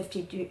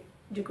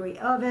 250-degree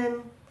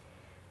oven.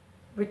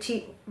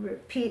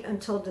 Repeat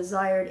until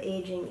desired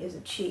aging is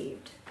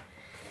achieved.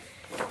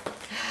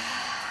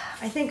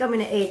 I think I'm going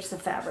to age the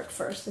fabric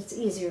first. It's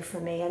easier for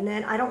me. And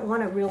then I don't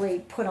want to really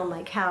put on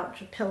my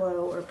couch a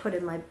pillow or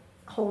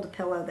hold a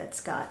pillow that's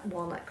got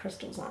walnut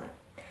crystals on it.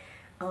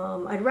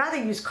 I'd rather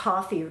use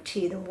coffee or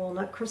tea than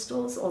walnut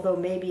crystals, although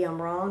maybe I'm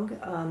wrong.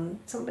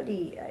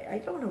 I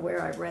don't know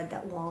where I read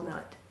that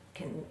walnut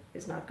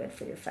is not good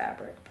for your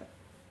fabric, but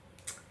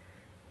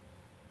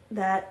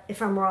that,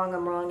 if I'm wrong,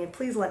 I'm wrong, and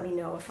please let me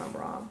know if I'm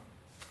wrong.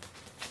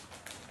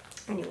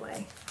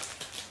 Anyway.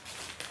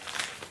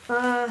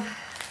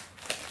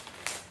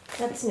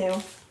 That's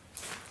new.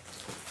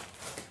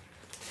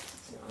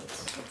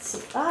 Let's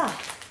see.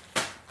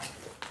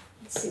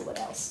 Let's see what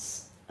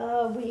else.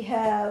 We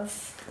have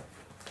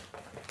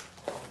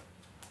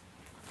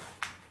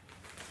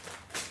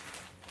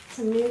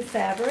some new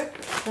fabric.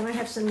 Then I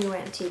have some new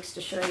antiques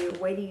to show you.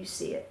 Wait till you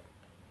see it.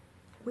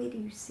 Wait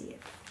till you see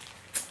it.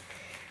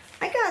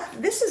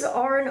 This is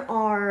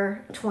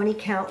R&R 20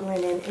 count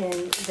linen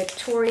in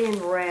Victorian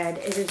red.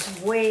 It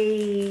is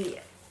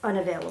way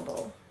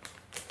unavailable.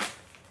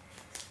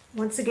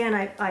 Once again,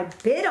 I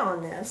bid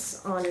on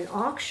this on an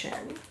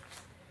auction,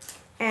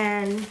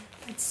 and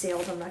it's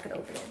sealed, I'm not going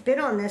to open it. Bid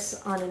on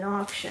this on an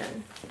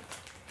auction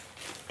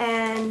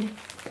and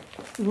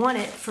won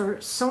it for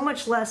so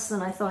much less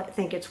than I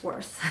think it's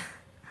worth.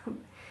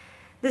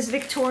 This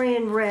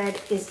Victorian red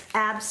is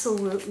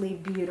absolutely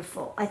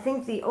beautiful. I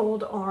think the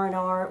old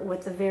R&R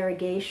with the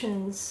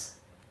variegations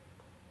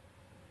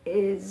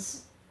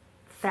is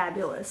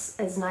fabulous,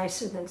 as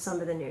nicer than some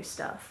of the new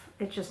stuff.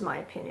 It's just my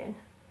opinion.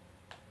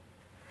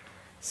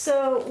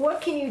 So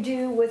what can you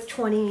do with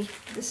 20,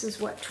 this is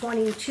what,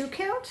 22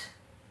 count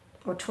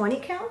or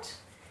 20 count?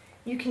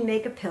 You can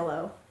make a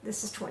pillow.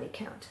 This is 20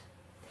 count.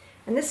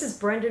 And this is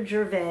Brenda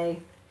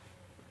Gervais.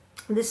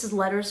 This is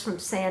Letters from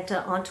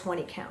Santa on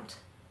 20 count,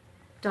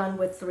 done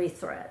with 3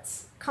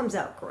 threads. Comes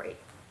out great.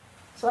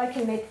 So I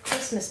can make a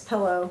Christmas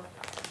pillow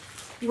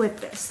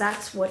with this.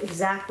 That's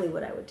exactly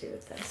what I would do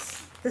with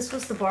this. This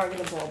was the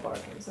bargain of all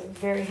bargains. I'm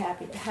very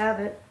happy to have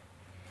it.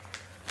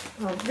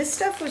 This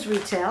stuff was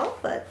retail,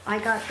 but I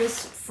got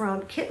this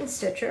from Kitten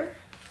Stitcher.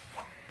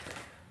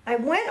 I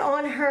went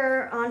on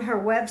her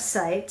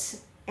website,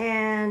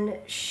 and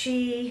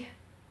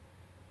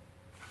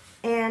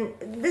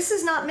this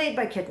is not made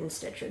by Kitten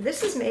Stitcher.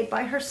 This is made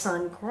by her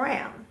son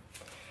Graham,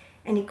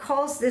 and he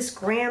calls this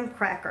graham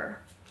cracker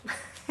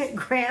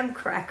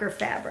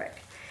fabric.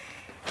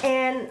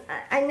 And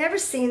I never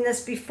seen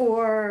this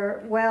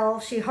before. Well,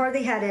 she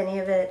hardly had any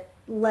of it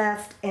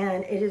left,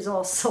 and it is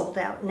all sold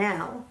out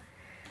now.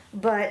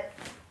 But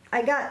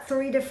I got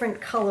 3 different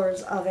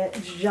colors of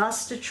it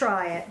just to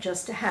try it,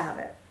 just to have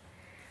it.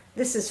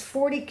 This is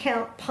 40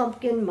 count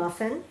pumpkin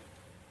muffin.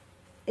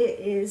 It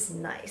is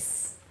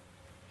nice.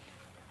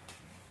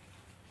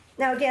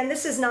 Now again,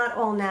 this is not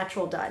all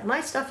natural dyed.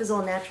 My stuff is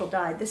all natural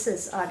dyed. This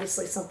is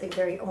obviously something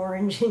very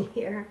orange in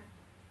here.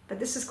 But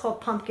this is called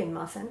pumpkin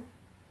muffin.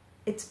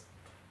 It's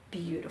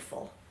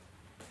beautiful.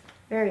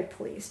 Very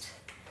pleased.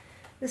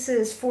 This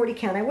is 40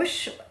 count. I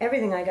wish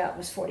everything I got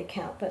was 40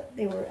 count, but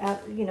they were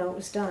out, you know, it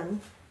was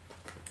done.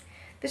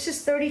 This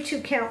is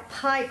 32 count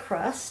pie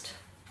crust.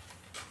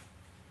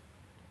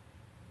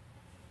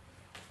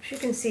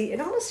 As you can see, it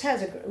almost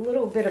has a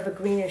little bit of a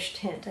greenish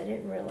tint. I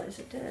didn't realize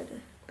it did,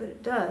 but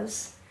it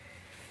does.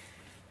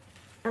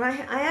 And I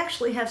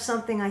actually have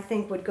something I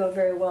think would go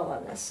very well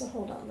on this. So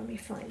hold on, let me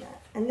find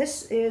that. And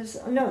this is,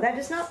 no, that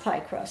is not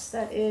pie crust.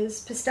 That is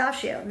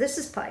pistachio. This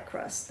is pie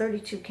crust,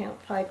 32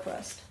 count pie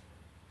crust.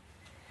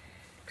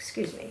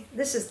 Excuse me,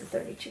 this is the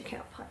 32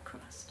 count pie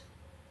crust.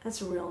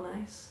 That's real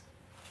nice.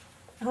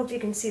 I hope you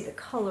can see the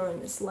color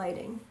in this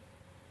lighting.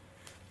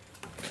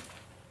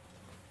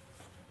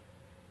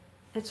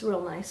 It's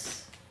real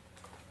nice.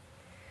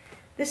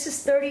 This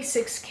is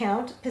 36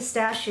 count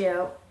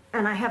pistachio,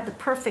 and I have the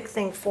perfect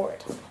thing for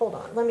it. Hold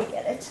on, let me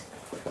get it.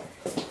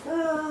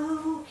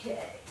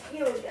 Okay,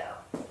 here we go.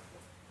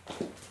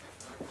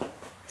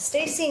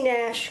 Stacy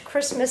Nash,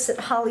 Christmas at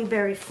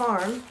Hollyberry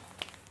Farm.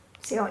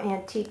 See how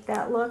antique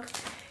that looks?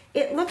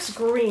 It looks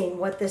green,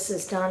 what this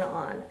is done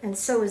on, and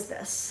so is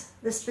this.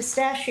 This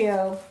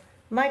pistachio,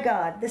 my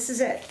God, this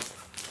is it.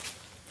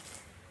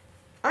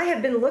 I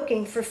have been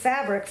looking for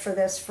fabric for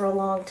this for a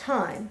long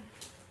time,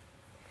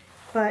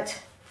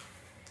 but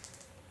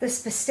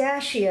this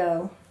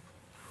pistachio,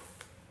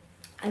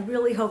 I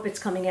really hope it's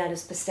coming out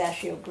as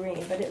pistachio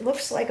green, but it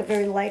looks like a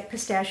very light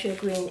pistachio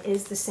green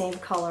is the same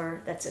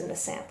color that's in the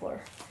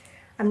sampler.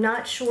 I'm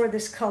not sure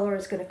this color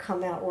is going to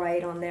come out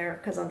right on there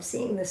because I'm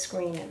seeing the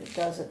screen and it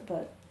doesn't,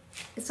 but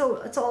it's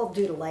all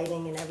due to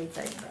lighting and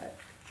everything, but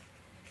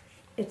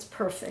it's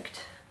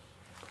perfect.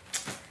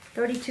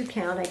 32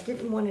 count, I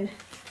didn't want to,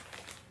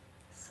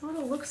 sort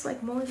of looks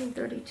like more than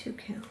 32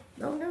 count.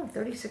 Oh no,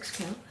 36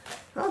 count.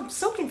 Oh, I'm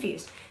so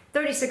confused.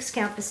 36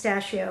 count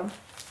pistachio.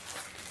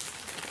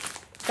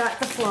 Got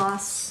the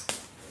floss.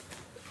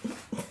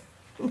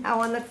 Now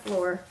on the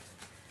floor.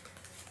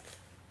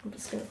 I'm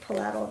just going to pull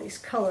out all these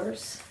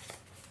colors.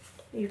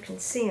 You can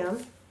see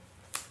them.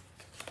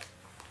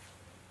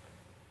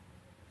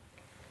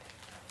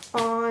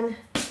 On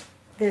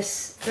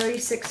this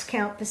 36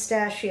 count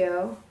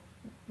pistachio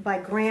by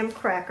Graham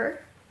Cracker.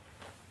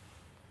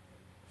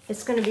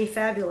 It's going to be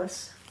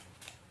fabulous.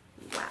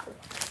 Wow.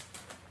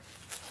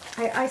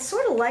 I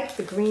sort of like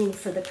the green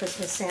for the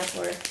Christmas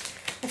sampler.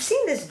 I've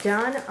seen this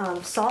done.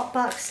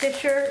 Saltbox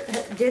Stitcher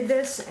did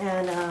this,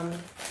 and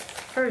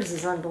hers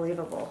is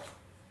unbelievable.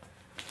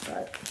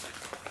 But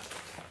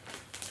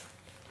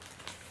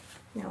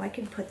now I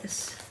can put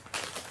this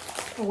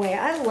away.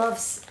 I love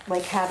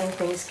like having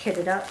things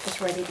kitted up, just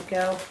ready to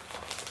go.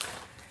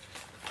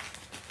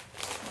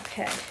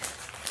 Okay.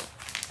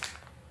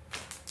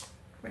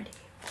 Ready.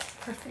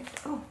 Perfect.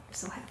 Oh, I'm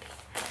so happy.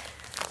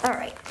 All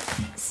right.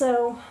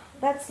 So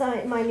that's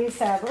my new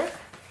fabric.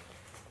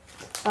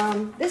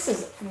 This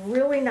is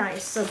really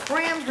nice. So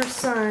Graham, her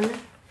son,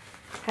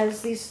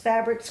 has these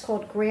fabrics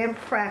called Graham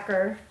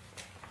Cracker,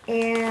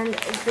 and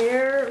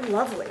they're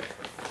lovely.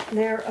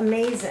 They're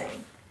amazing.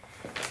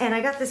 And I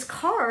got this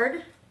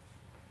card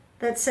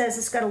that says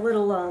it's got a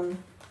little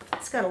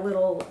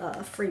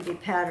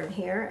freebie pattern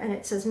here, and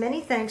it says,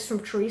 "Many thanks from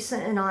Teresa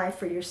and I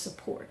for your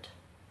support.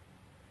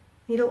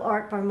 Needle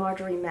art by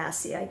Marjorie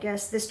Massey. I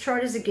guess this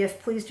chart is a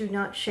gift. Please do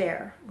not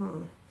share."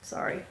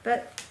 Sorry,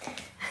 but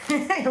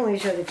I only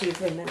showed it to you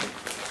for a minute.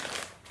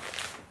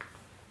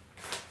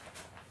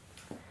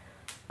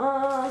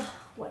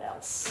 What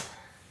else?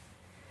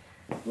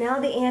 Now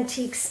the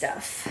antique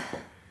stuff.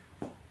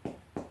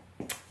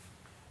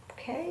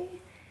 Okay.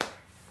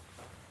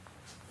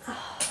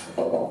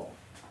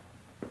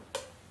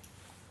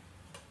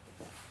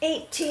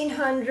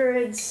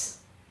 1800s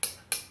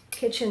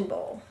kitchen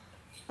bowl.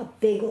 A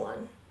big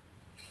one.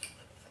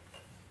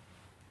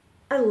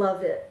 I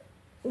love it.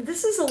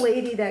 This is a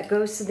lady that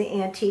goes to the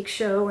antique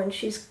show, and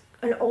she's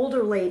an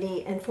older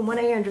lady, and from what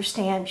I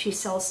understand, she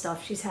sells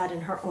stuff she's had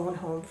in her own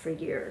home for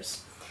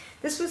years.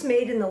 This was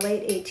made in the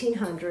late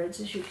 1800s.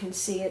 As you can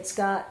see, it's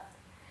got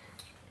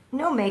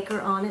no maker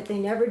on it. They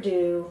never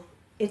do.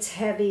 It's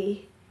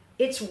heavy.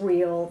 It's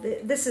real.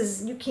 This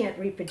is, you can't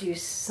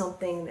reproduce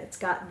something that's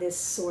got this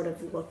sort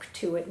of look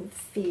to it and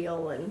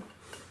feel, and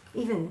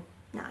even,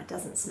 no, it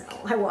doesn't smell.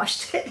 I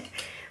washed it.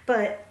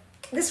 But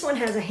this one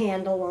has a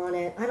handle on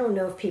it. I don't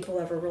know if people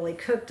ever really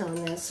cooked on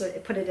this or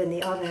put it in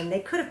the oven. They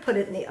could have put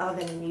it in the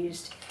oven and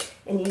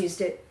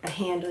used it a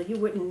handle. You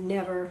wouldn't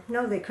never,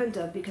 no, they couldn't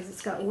have because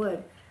it's got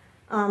wood.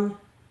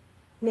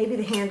 Maybe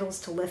the handle's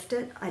to lift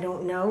it. I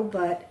don't know,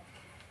 but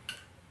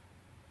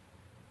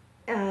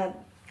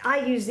I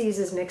use these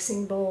as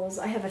mixing bowls.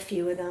 I have a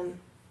few of them.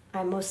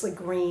 I'm mostly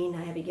green.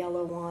 I have a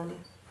yellow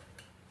one.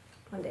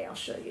 One day I'll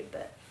show you,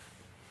 but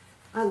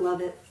I love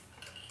it.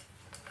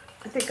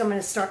 I think I'm going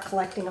to start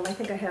collecting them. I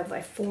think I have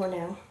like 4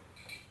 now.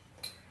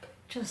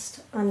 Just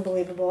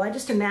unbelievable. I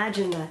just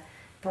imagine the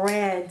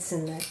breads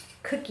and the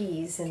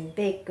cookies and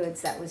baked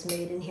goods that was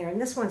made in here. And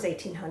this one's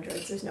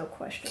 1800s, there's no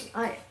question.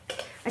 I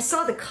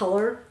saw the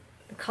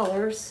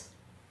colors,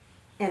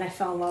 and I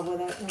fell in love with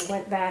it. And I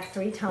went back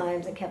 3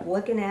 times and kept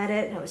looking at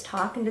it, and I was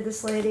talking to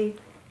this lady.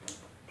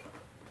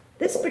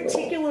 This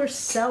particular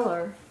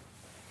seller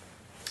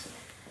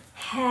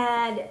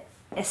had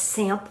a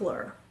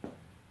sampler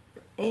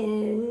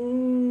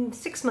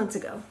 6 months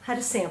ago, had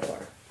a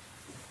sampler.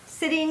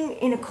 sitting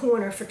in a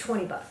corner for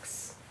 20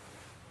 bucks.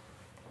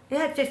 It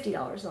had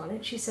 $50 on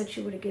it. She said she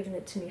would have given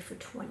it to me for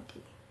 20.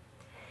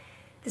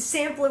 The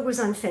sampler was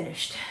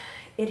unfinished.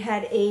 It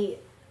had a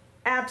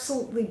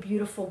absolutely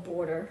beautiful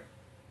border.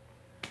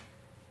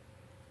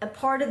 A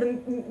part of the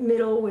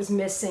middle was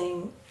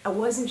missing. I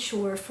wasn't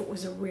sure if it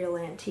was a real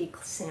antique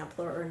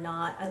sampler or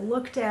not. I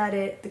looked at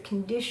it. The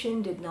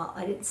condition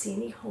I didn't see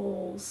any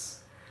holes.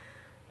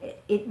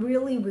 It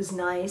really was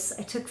nice.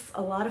 I took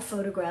a lot of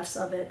photographs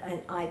of it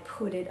and I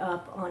put it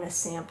up on a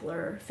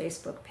sampler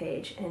Facebook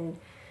page, and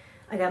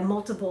I got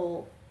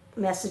multiple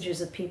messages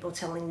of people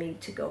telling me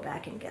to go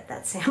back and get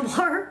that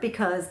sampler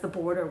because the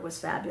border was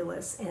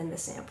fabulous and the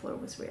sampler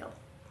was real,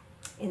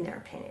 in their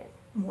opinion.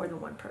 More than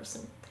one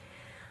person.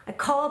 I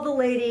called the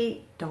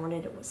lady. Darn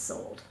it, it was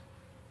sold.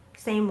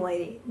 Same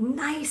lady.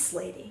 Nice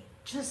lady.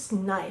 Just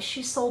nice.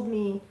 She sold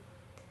me,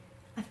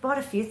 I've bought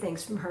a few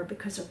things from her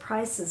because her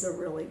prices are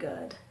really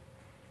good.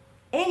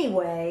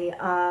 Anyway,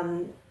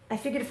 I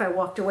figured if I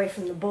walked away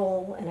from the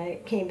bowl and I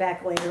came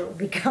back later, it would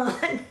be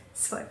gone.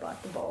 So I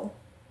bought the bowl.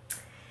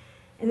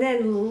 And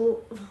then,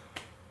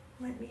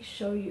 let me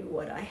show you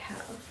what I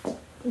have.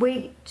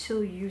 Wait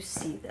till you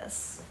see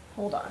this.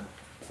 Hold on.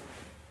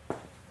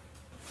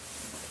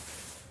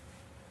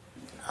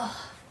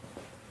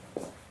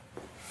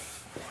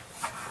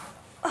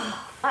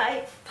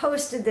 I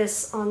posted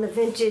this on the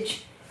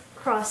Vintage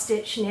Cross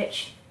Stitch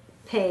Niche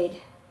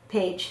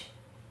page.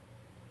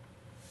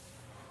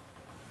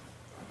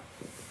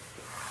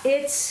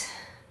 It's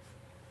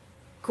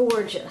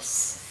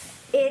gorgeous.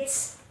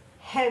 It's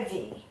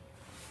heavy.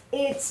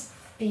 It's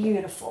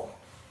beautiful.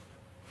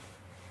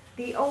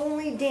 The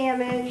only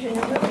damage, and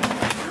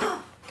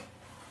oh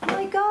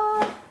my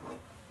God!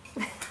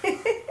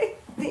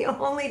 The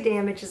only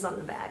damage is on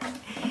the back.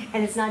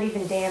 And it's not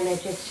even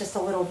damage, it's just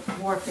a little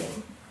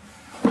warping.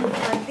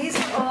 But these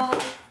are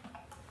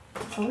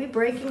we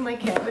breaking my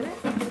cabinet?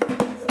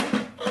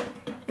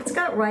 It's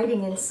got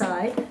writing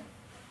inside.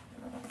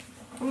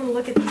 I'm going to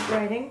look at this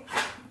writing.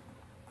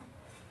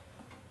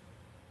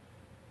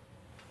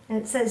 And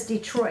it says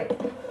Detroit.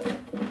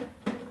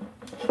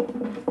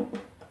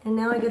 And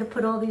now I got to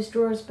put all these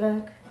drawers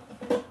back.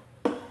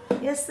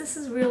 Yes, this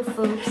is real,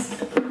 folks.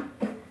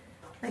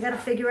 I got to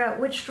figure out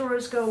which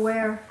drawers go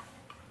where.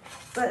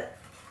 But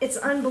it's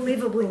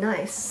unbelievably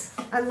nice.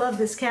 I love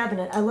this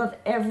cabinet. I love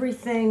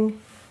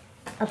everything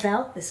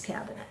about this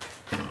cabinet.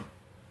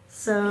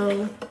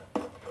 So,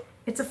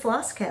 it's a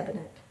floss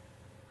cabinet.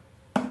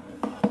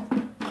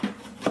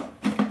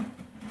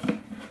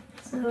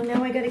 So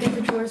now I got to get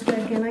the drawers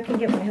back in. I can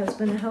get my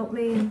husband to help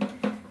me and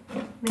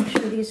make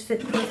sure these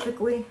fit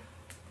perfectly.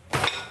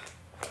 I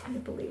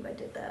can't believe I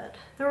did that.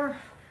 They're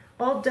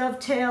all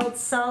dovetailed,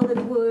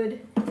 solid wood.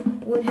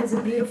 Wood has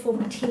a beautiful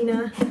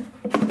patina,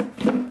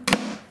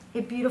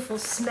 a beautiful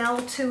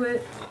smell to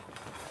it.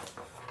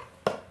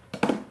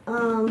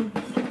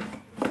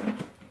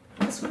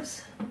 This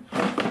was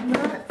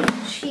not a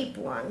cheap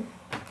one,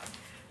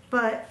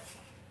 but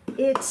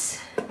it's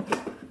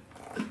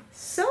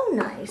so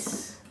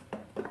nice.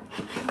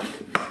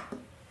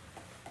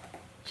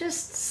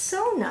 Just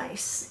so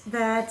nice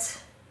that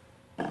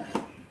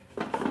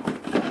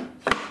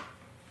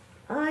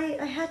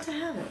I had to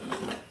have it.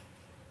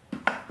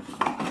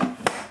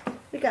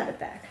 We got it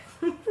back.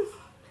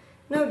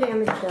 No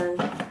damage done.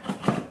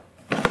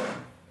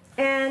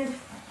 And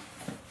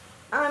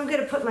I'm going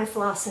to put my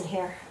floss in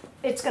here.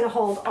 It's going to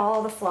hold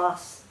all the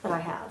floss that I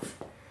have.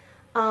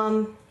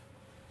 I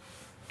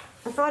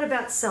thought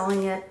about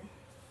selling it.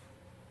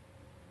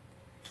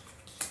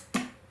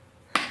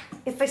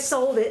 If I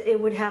sold it, it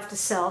would have to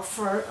sell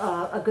for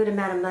a good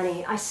amount of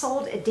money. I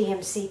sold a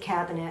DMC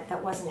cabinet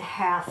that wasn't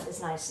half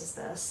as nice as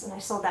this, and I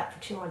sold that for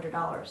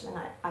 $200, and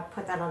I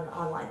put that on an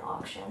online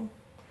auction.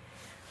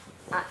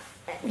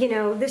 You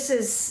know, this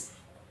is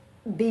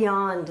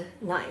beyond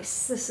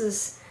nice. This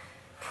is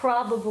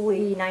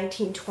probably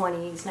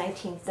 1920s,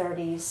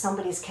 1930s,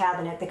 somebody's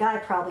cabinet. The guy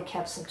probably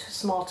kept some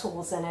small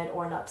tools in it,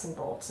 or nuts and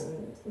bolts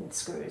and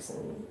screws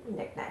and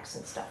knickknacks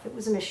and stuff. It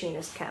was a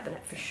machinist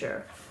cabinet for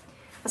sure.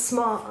 A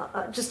small,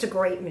 just a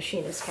great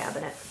machinist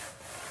cabinet.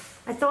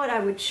 I thought I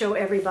would show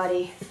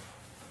everybody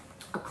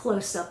a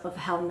close-up of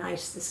how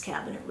nice this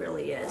cabinet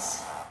really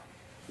is.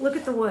 Look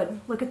at the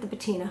wood, look at the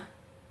patina.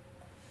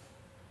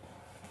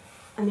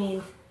 I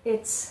mean,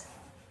 it's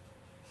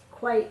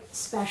quite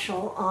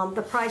special.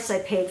 The price I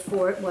paid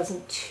for it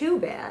wasn't too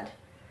bad,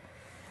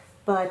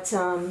 but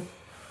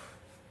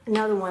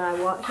another one I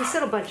walked, he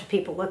said a bunch of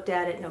people looked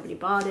at it, nobody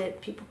bought it,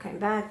 people came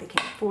back, they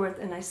came forth,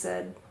 and I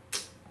said,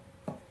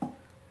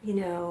 you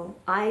know,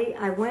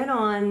 I went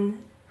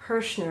on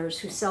Hirschner's,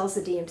 who sells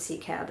the DMC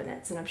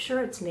cabinets, and I'm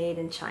sure it's made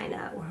in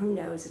China, or who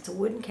knows, it's a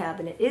wooden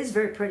cabinet. It is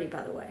very pretty,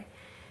 by the way,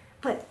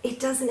 but it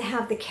doesn't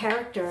have the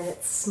character, and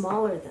it's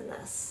smaller than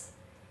this,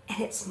 and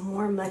it's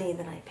more money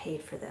than I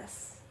paid for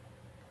this.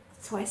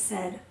 So I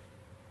said,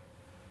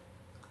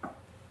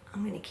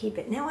 I'm going to keep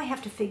it. Now I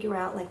have to figure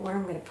out like where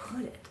I'm going to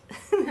put it.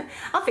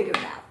 I'll figure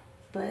it out,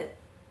 but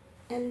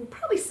and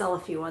probably sell a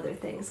few other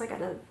things.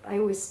 I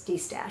always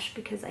de-stash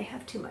because I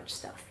have too much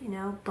stuff, you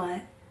know,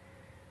 but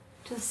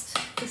just,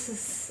 this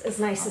is as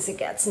nice as it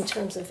gets in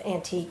terms of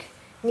antique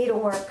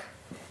needlework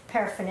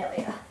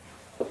paraphernalia.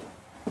 All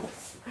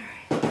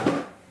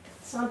right,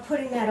 so I'm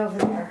putting that over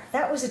there.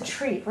 That was a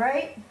treat,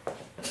 right?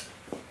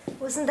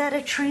 Wasn't that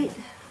a treat?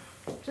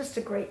 Just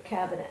a great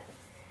cabinet.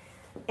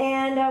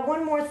 And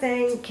one more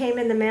thing came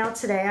in the mail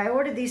today. I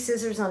ordered these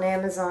scissors on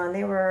Amazon.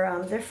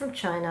 They're from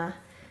China.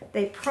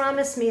 They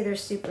promised me they're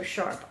super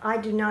sharp. I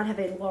do not have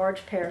a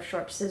large pair of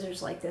sharp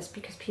scissors like this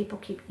because people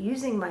keep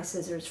using my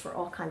scissors for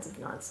all kinds of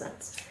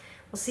nonsense.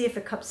 We'll see if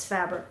it cuts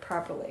fabric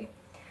properly.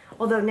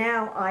 Although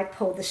now I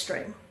pull the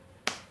string.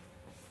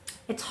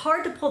 It's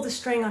hard to pull the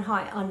string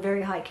on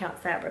very high count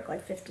fabric,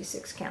 like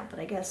 56 count, but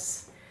I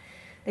guess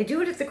they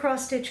do it at the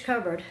cross stitch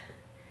cupboard.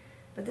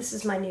 But this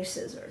is my new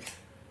scissor.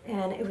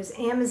 And it was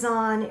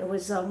Amazon. It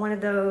was one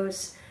of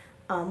those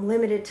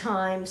limited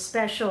time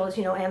specials,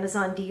 you know,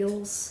 Amazon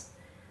deals.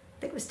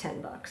 I think it was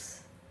 10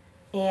 bucks.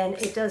 And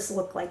it does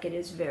look like it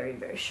is very,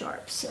 very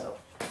sharp. So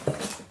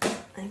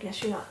I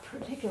guess you're not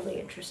particularly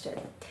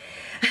interested.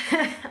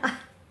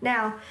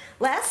 Now,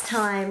 last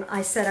time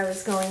I said I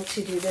was going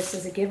to do this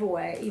as a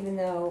giveaway, even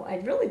though I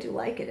really do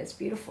like it. It's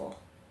beautiful.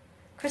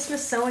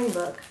 Christmas sewing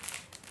book.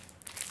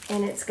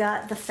 And it's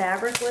got the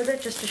fabric with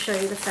it, just to show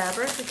you the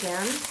fabric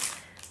again.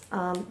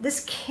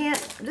 This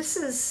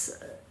is,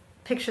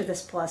 picture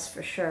this plus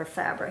for sure,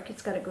 fabric.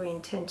 It's got a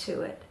green tint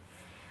to it.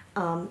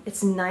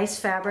 It's nice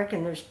fabric,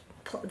 and there's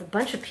a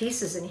bunch of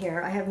pieces in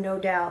here. I have no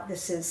doubt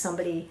this is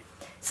somebody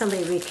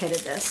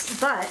rekitted this,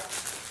 but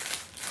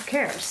who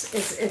cares?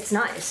 It's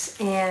nice,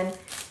 and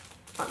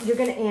you're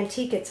going to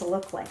antique it to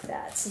look like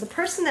that. So the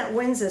person that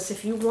wins this,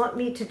 if you want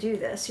me to do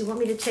this, you want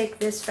me to take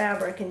this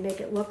fabric and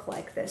make it look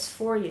like this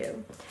for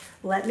you,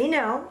 let me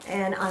know,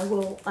 and I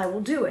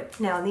will do it.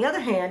 Now, on the other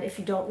hand, if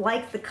you don't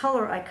like the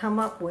color I come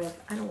up with,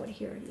 I don't want to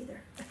hear it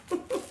either.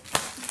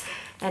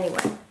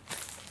 Anyway,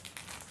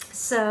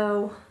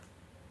 so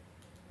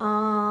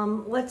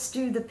let's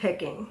do the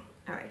picking.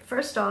 All right,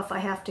 first off, I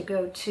have to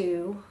go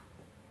to,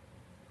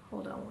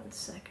 hold on one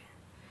second.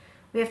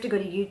 We have to go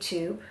to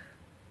YouTube.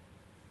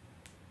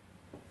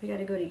 We got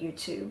to go to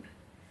YouTube,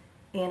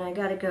 and I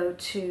got to go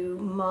to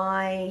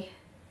my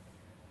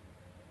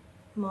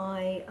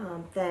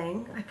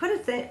thing. I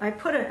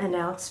put an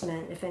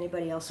announcement if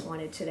anybody else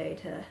wanted today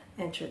to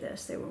enter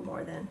this. They were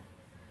more than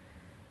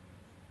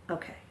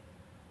okay.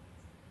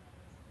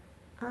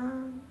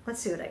 Let's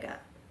see what I got.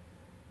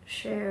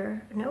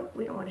 Share. No,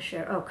 we don't want to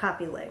share. Oh,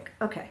 copy link.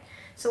 Okay,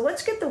 so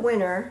let's get the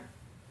winner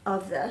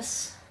of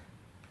this.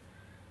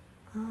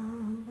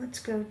 Let's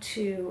go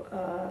to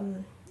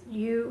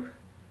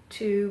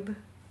YouTube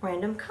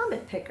random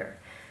comment picker.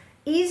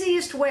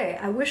 Easiest way.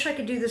 I wish I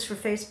could do this for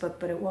Facebook,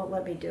 but it won't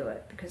let me do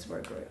it because we're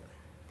a group.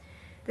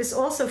 This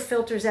also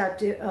filters out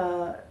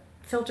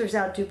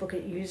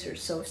duplicate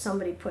users, so if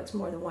somebody puts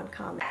more than one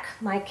comment.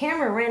 My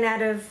camera ran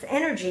out of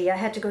energy. I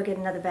had to go get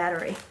another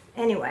battery.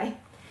 Anyway,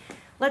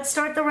 let's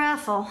start the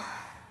raffle.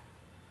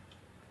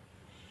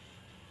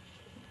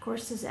 Of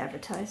course, there's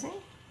advertising.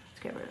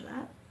 Let's get rid of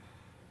that.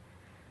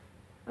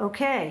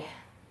 Okay.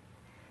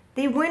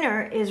 The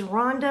winner is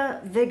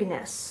Rhonda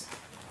Vignes.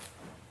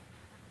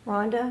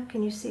 Rhonda,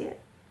 can you see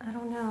it? I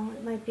don't know.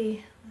 It might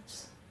be.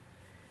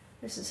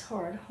 This is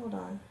hard. Hold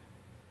on.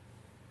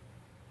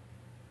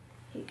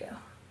 Here you go.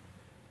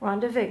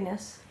 Rhonda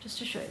Vignes, just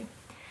to show you.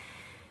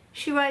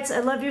 She writes, I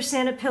love your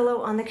Santa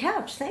pillow on the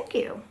couch. Thank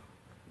you.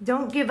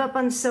 Don't give up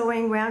on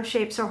sewing. Round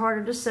shapes are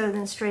harder to sew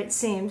than straight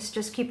seams.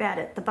 Just keep at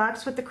it. The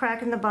box with the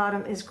crack in the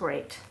bottom is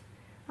great.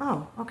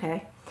 Oh,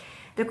 okay.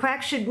 The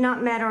crack should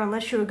not matter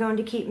unless you are going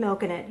to keep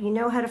milking it. You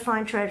know how to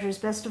find treasures.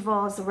 Best of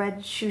all is the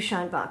red shoe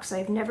shine box.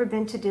 I've never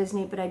been to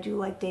Disney, but I do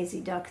like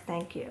Daisy Duck.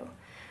 Thank you.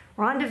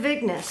 Rhonda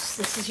Vignes,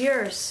 this is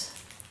yours.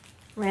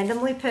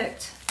 Randomly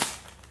picked.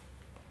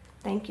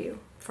 Thank you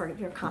for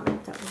your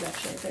comment. That was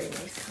actually a very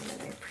nice comment.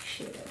 I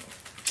appreciate it.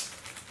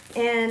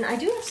 And I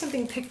do have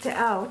something picked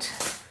out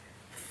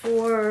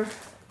for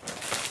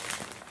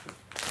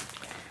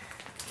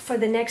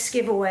the next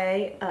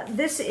giveaway.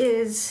 This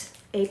is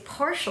a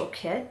partial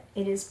kit.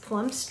 It is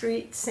Plum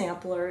Street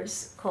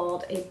Samplers,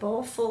 called A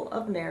Bowl Full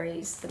of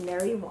Marys, the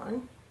Mary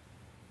one.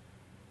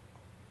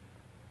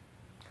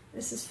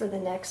 This is for the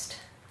next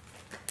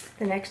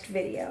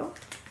video.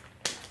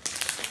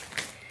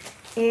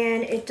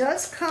 And it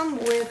does come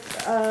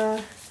with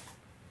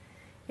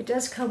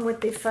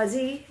the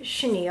fuzzy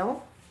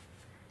chenille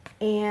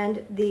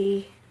and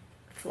the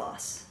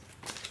floss.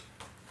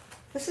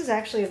 This is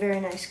actually a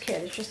very nice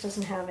kit. It just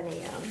doesn't have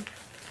any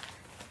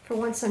for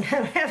once I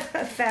don't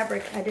have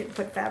fabric. I didn't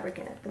put fabric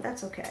in it, but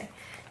that's okay.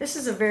 This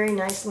is a very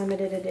nice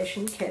limited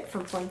edition kit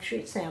from Plum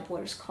Street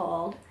Samplers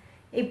called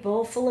A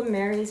Bowl Full of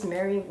Marys,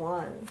 Mary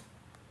 1.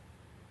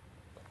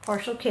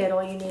 Partial kit,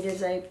 all you need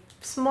is a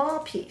small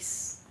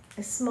piece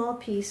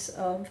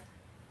of,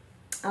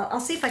 I'll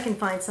see if I can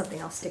find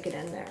something, I'll stick it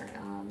in there.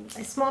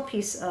 A small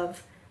piece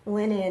of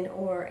linen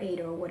or aid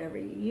or whatever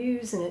you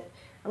use, and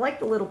I like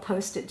the little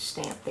postage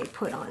stamp they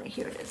put on it.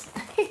 Here it is.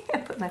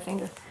 put my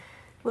finger.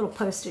 Little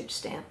postage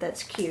stamp.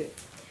 That's cute.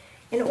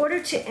 In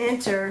order to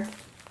enter,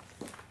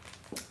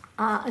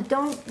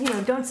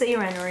 don't say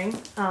you're entering.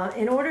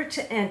 In order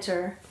to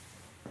enter,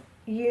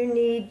 you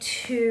need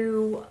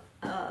to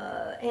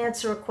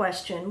answer a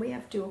question. We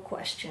have to do a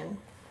question.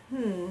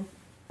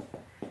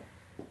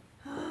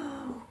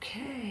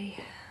 Okay.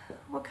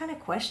 What kind of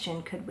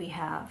question could we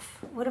have?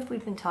 What if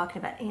we've been talking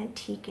about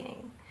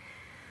antiquing?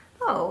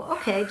 Oh,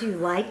 okay. Do you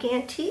like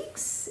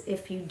antiques?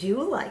 If you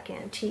do like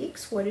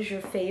antiques, what is your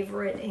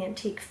favorite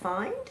antique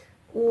find?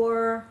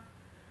 Or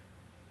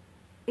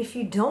if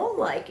you don't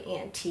like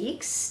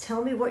antiques,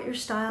 tell me what your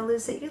style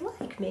is that you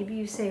like. Maybe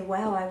you say,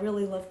 wow, I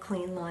really love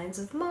clean lines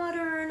of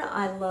modern.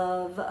 I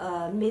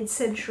love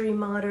mid-century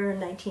modern,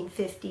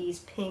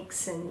 1950s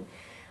pinks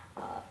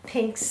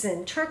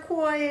and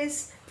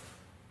turquoise.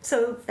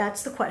 So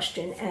that's the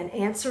question, and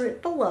answer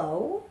it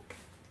below.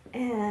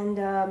 And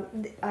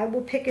I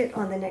will pick it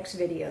on the next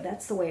video.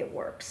 That's the way it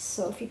works.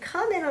 So if you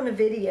comment on a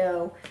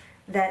video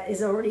that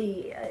is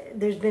already,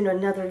 there's been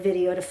another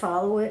video to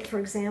follow it, for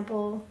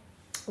example,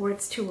 or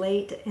it's too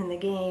late in the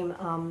game,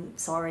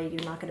 sorry,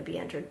 you're not going to be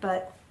entered,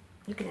 but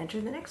you can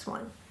enter the next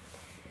one.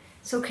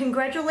 So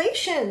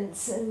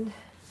congratulations, and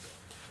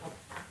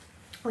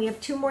we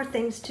have 2 more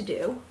things to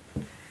do.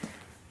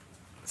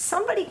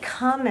 Somebody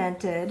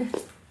commented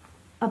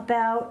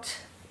about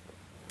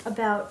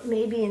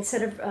maybe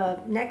instead of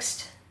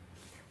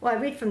well, I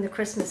read from the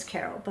Christmas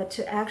Carol, but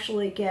to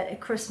actually get a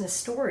Christmas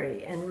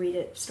story and read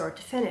it start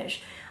to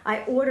finish.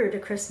 I ordered a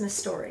Christmas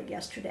story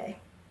yesterday.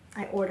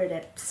 I ordered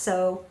it.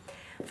 So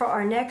for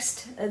our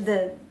next,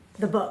 the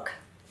book,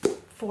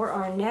 for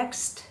our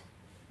next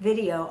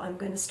video, I'm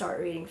going to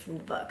start reading from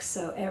the book.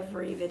 So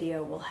every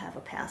video will have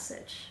a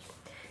passage.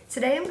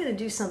 Today I'm going to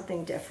do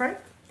something different.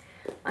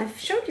 I've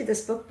showed you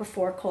this book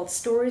before called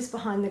Stories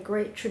Behind the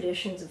Great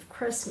Traditions of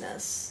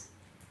Christmas.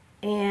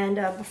 And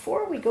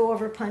before we go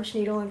over Punch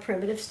Needle and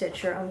Primitive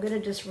Stitcher, I'm going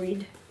to just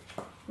read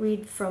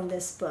from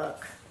this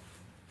book.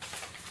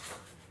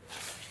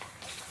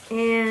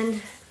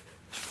 And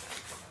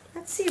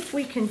let's see if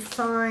we can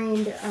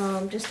find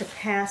just a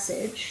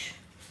passage.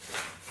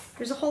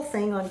 There's a whole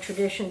thing on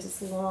traditions.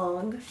 It's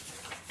long.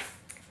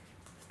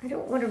 I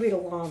don't want to read a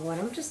long one.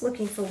 I'm just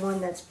looking for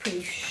one that's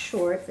pretty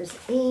short. There's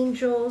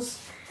angels,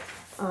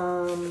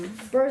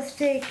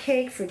 birthday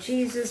cake for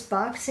Jesus,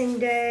 Boxing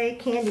Day,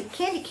 candy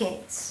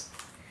canes.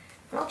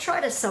 And I'll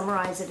try to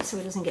summarize it so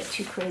it doesn't get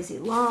too crazy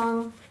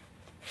long.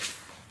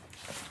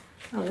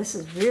 Oh, this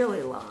is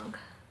really long.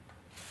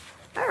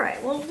 All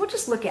right, well, we'll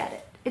just look at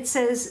it. It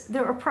says,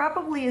 there are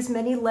probably as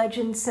many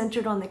legends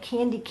centered on the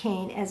candy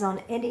cane as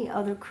on any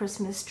other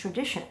Christmas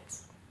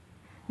traditions.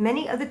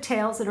 Many of the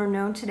tales that are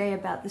known today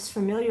about this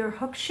familiar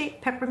hook-shaped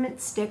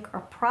peppermint stick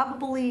are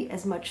probably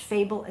as much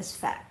fable as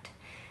fact.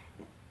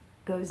 It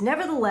goes,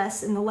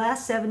 nevertheless, in the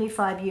last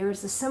 75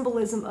 years, the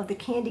symbolism of the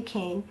candy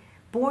cane,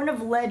 born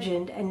of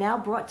legend and now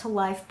brought to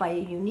life by a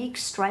unique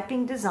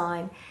striping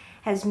design,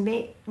 has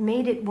made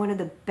it one of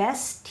the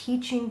best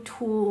teaching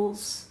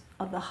tools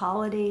of the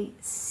holiday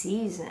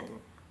season.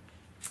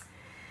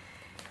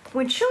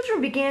 When children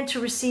began to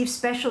receive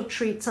special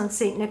treats on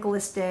St.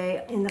 Nicholas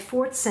Day in the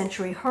 4th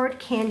century, hard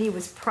candy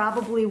was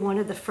probably one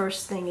of the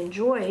first things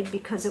enjoyed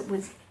because it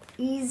was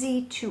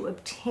easy to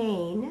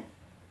obtain.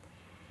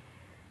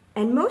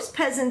 And most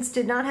peasants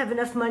did not have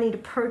enough money to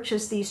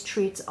purchase these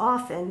treats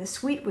often. The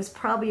sweet was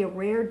probably a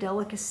rare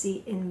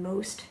delicacy in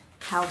most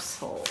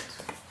households.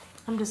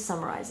 I'm just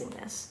summarizing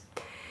this.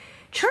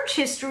 Church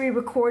history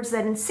records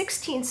that in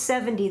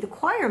 1670, the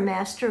choir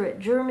master at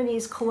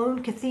Germany's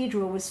Cologne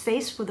Cathedral was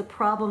faced with a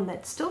problem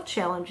that still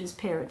challenges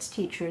parents,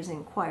 teachers,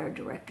 and choir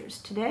directors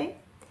today.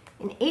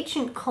 In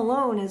ancient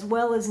Cologne, as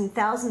well as in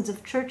thousands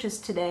of churches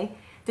today,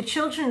 the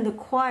children in the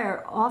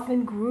choir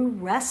often grew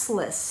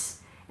restless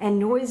and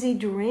noisy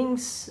during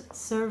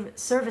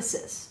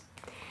services.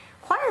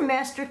 Choir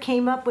master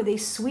came up with a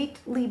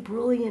sweetly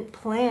brilliant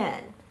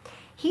plan.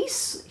 He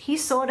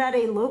sought out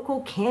a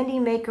local candy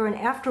maker, and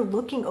after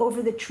looking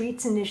over the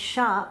treats in his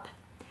shop,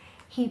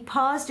 he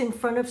paused in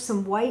front of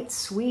some white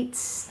sweet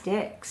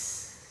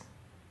sticks.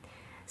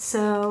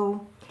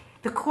 So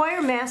the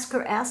choir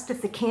master asked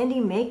if the candy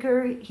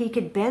maker, he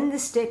could bend the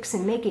sticks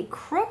and make a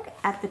crook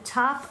at the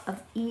top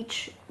of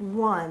each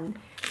one.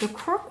 The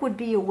crook would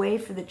be a way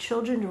for the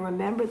children to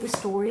remember the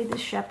story of the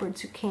shepherds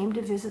who came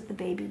to visit the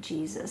baby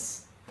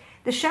Jesus.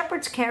 The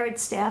shepherds carried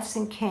staffs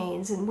and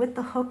canes, and with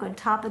the hook on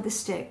top of the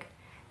stick,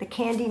 the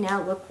candy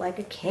now looked like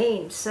a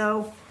cane.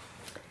 So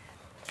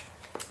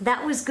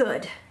that was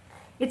good.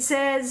 It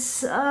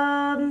says,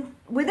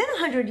 within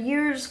 100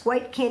 years,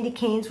 white candy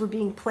canes were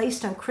being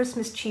placed on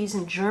Christmas cheese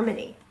in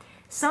Germany.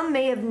 Some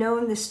may have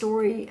known the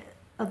story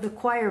of the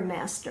choir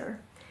master,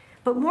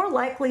 but more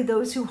likely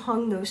those who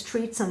hung those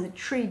treats on the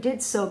tree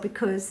did so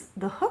because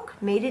the hook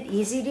made it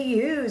easy to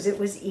use. It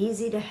was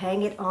easy to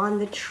hang it on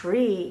the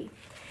tree.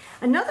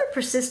 Another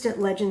persistent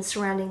legend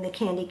surrounding the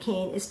candy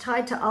cane is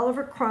tied to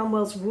Oliver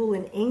Cromwell's rule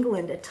in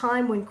England, a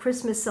time when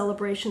Christmas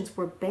celebrations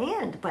were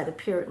banned by the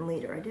Puritan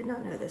leader. I did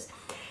not know this.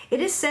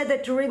 It is said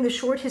that during the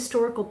short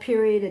historical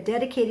period, a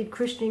dedicated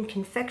Christian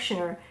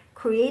confectioner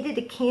created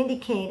a candy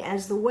cane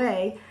as the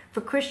way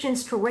for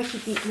Christians to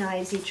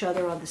recognize each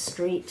other on the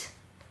street,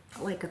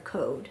 like a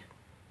code.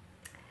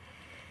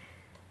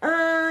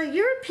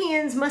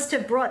 Europeans must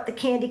have brought the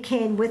candy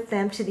cane with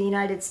them to the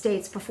United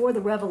States before the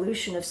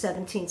Revolution of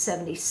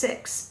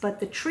 1776,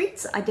 but the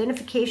treat's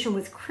identification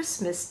with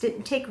Christmas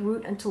didn't take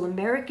root until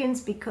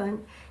Americans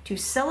began to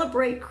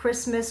celebrate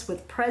Christmas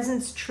with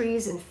presents,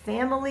 trees, and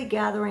family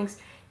gatherings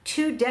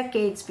 2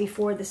 decades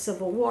before the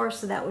Civil War,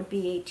 so that would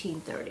be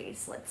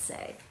 1830s, let's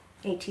say,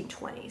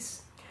 1820s,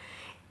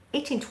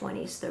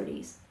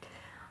 30s,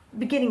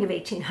 beginning of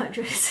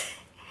 1800s.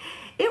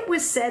 It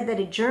was said that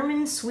a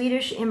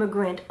German-Swedish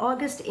immigrant,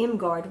 August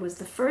Imgard, was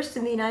the first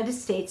in the United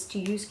States to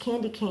use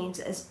candy canes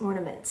as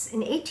ornaments. In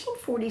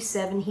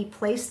 1847, he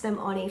placed them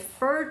on a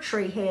fir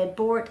tree he had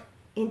brought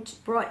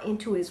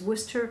into his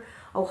Worcester,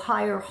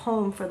 Ohio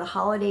home for the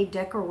holiday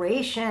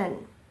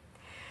decoration.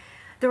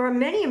 There are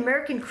many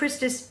American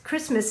Christmas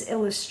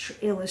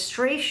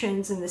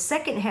illustrations in the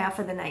second half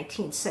of the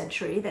 19th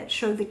century that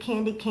show the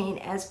candy cane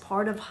as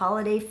part of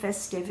holiday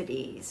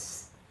festivities.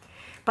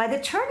 By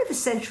the turn of the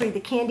century, the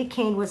candy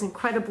cane was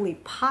incredibly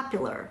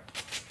popular.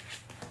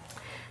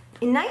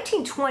 In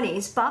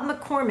 1920s, Bob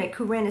McCormick,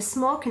 who ran a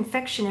small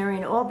confectionery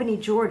in Albany,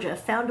 Georgia,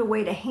 found a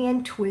way to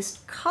hand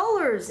twist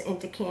colors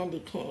into candy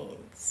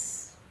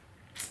canes.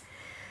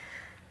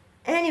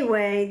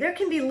 Anyway, there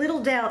can be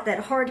little doubt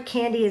that hard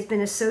candy has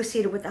been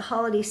associated with the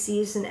holiday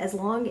season as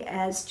long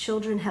as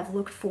children have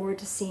looked forward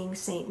to seeing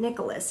St.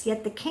 Nicholas.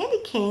 Yet the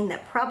candy cane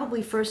that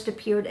probably first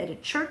appeared at a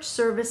church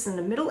service in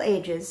the Middle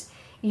Ages,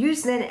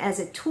 used then as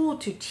a tool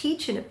to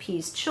teach and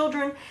appease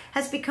children,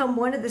 has become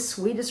one of the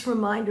sweetest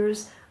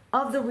reminders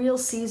of the real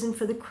season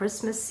for the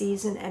Christmas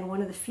season and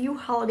one of the few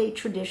holiday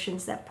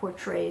traditions that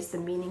portrays the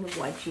meaning of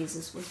why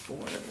Jesus was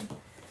born.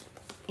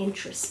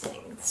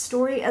 Interesting. The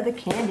story of the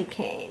candy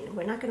cane.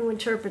 We're not going to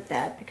interpret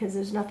that because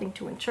there's nothing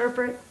to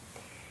interpret.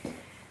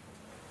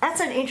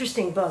 That's an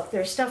interesting book.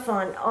 There's stuff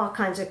on all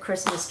kinds of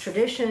Christmas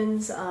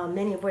traditions,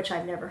 many of which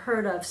I've never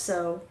heard of,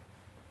 so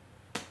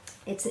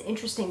it's an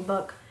interesting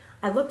book.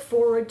 I look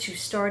forward to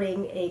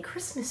starting a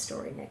Christmas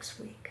story next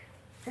week.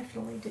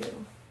 Definitely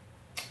do.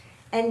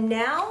 And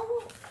now,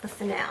 the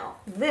finale.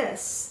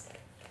 This,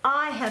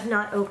 I have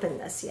not opened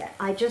this yet.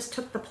 I just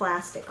took the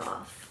plastic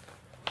off.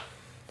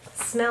 It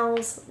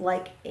smells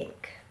like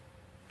ink.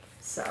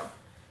 So,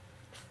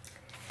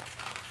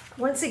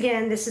 once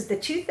again, this is the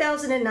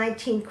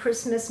 2019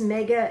 Christmas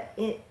Mega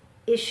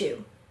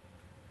issue.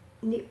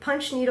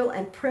 Punch needle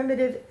and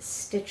primitive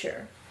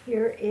stitcher.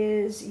 Here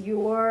is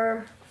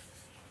your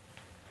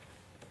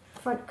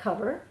front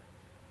cover.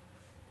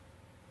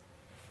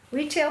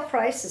 Retail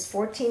price is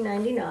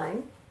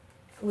 $14.99,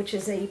 which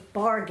is a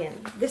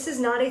bargain. This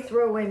is not a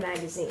throwaway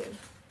magazine.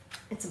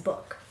 It's a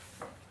book.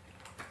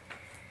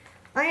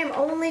 I am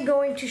only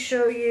going to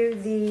show you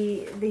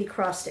the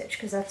cross stitch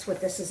because that's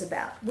what this is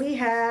about. We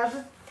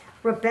have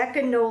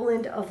Rebecca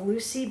Noland of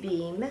Lucy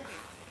Beam,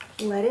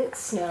 Let It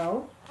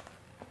Snow.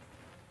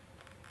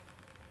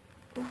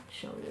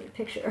 Showing you the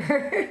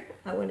picture.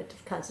 I wanted to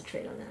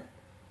concentrate on that.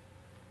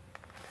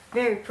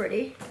 Very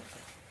pretty.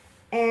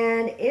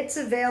 And it's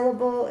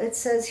available, it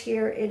says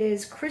here, it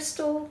is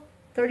crystal,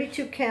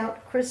 32 count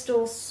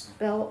crystal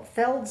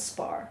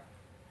feldspar.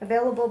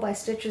 Available by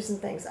Stitches and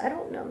Things. I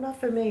don't know, I'm not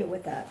familiar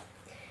with that.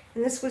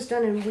 And this was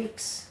done in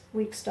Weeks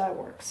Dye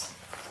Works.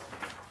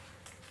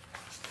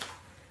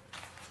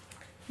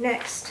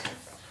 Next,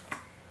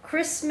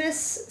 Christmas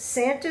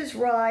Santa's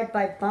Ride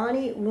by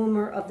Bonnie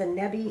Woomer of the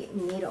Nebby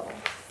Needle.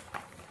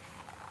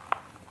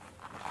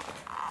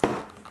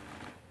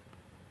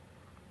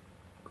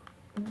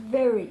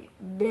 Very,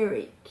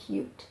 very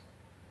cute.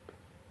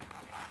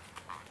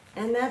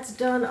 And that's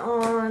done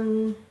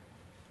on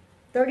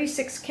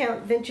 36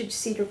 count vintage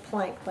cedar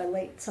plank by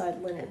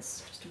Lakeside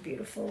Linens. Just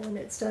beautiful. And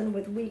it's done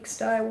with Weeks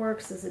Dye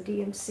Works as a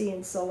DMC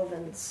and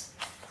Sullivan's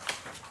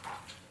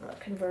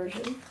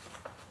conversion.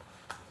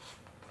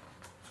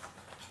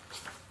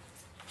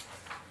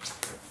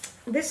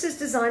 This is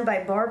designed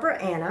by Barbara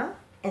Anna,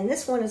 and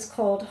this one is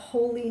called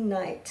Holy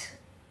Night.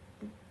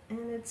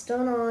 And it's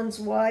done on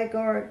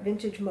Zweigart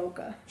Vintage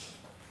Mocha.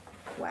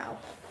 Wow.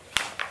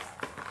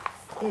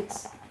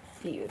 It's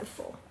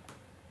beautiful.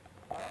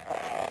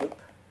 Oop.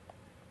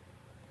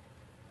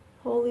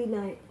 Holy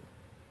Night.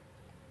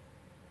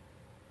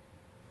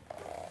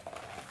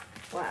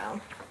 Wow.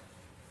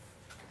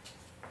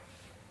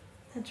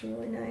 That's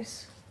really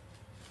nice.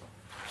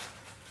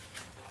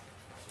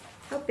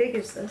 How big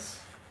is this?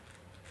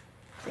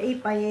 It's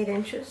 8 by 8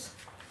 inches.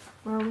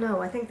 Well,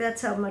 no, I think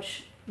that's how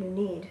much you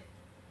need.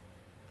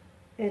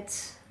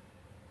 It's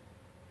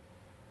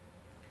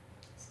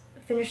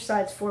finished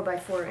side's 4 by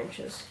 4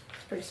 inches.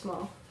 It's pretty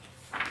small.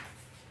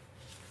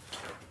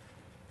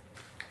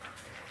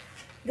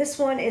 This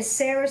one is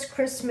Sarah's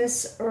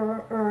Christmas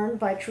Urn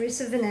by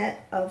Teresa Vanette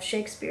of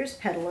Shakespeare's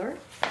Peddler.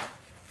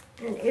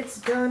 And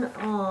it's done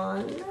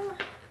on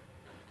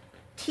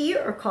tea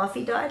or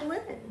coffee dyed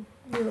linen.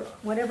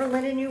 Whatever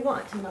linen you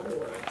want, in other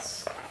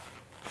words.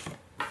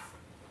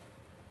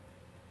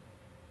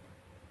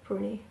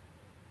 Pretty.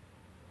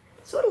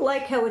 Sort of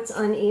like how it's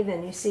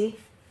uneven, you see?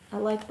 I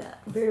like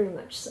that, very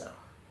much so.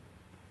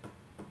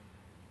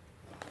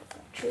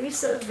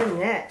 Teresa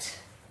Vanette.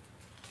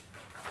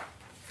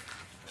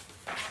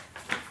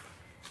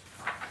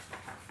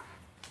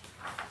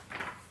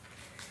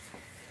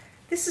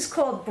 This is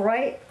called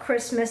Bright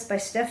Christmas by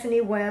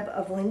Stephanie Webb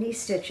of Lindy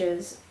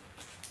Stitches.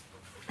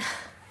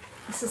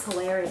 This is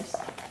hilarious.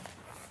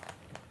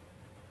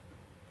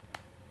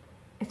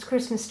 It's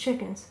Christmas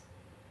chickens.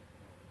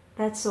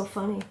 That's so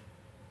funny.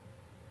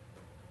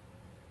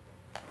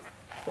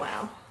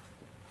 Wow.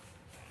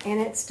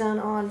 And it's done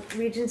on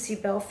Regency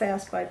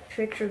Belfast by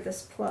Picture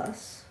This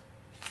Plus.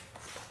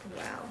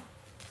 Wow.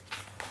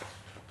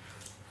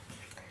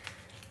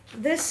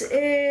 This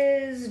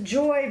is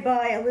Joy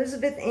by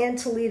Elizabeth Ann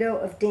Toledo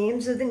of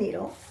Dames of the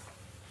Needle.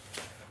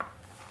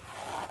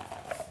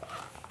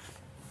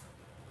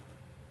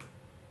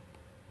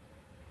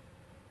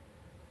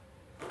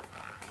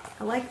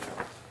 I like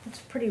that. It's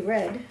pretty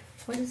red.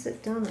 What is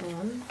it done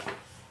on?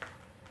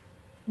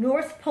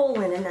 North Pole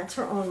linen. That's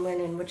her own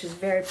linen, which is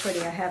very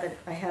pretty. I have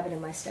it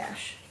in my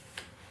stash.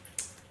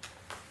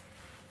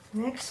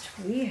 Next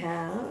we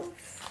have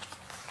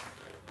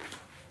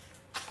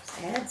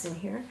ads in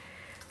here.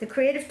 The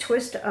Creative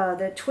Twist,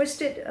 the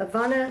Twisted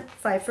Vanna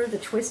Pfeiffer, the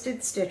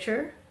Twisted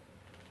Stitcher,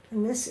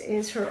 and this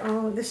is her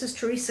own. This is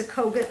Teresa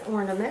Kogut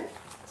ornament.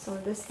 So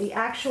this the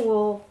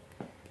actual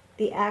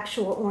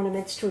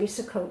ornament's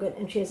Teresa Kogut,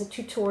 and she has a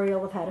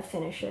tutorial of how to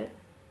finish it.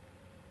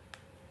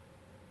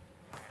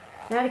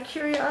 And out of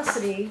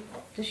curiosity,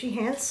 does she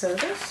hand sew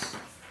this?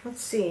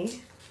 Let's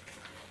see.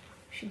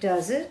 She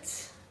does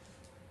it.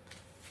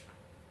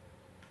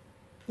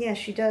 Yeah,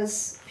 she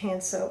does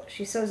hand sew.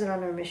 She sews it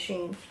on her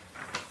machine.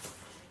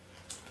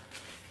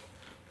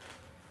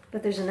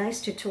 But there's a nice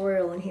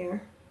tutorial in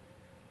here.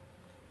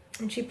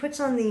 And she puts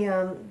on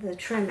the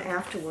trim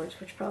afterwards,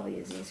 which probably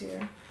is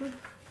easier.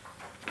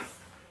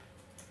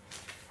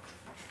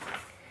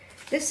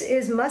 This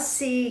is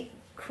must-see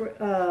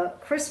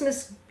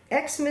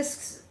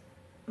Xmas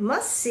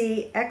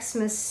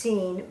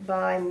Scene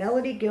by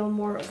Melody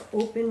Gilmore of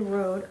Open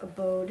Road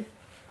Abode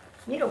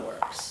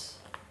Needleworks.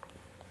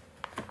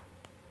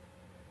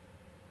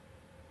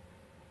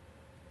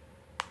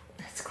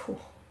 That's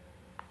cool.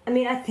 I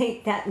mean, I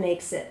think that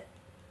makes it.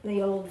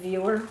 The old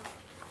viewer,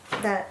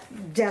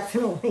 that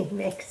definitely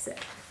makes it.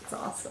 It's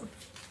awesome.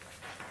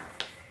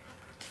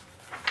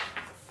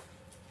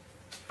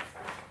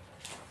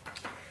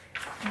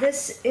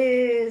 This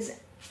is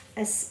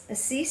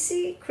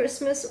Assisi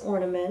Christmas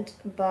Ornament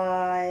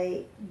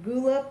by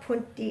Gula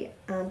Punti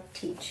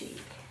Antici.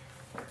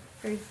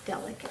 Very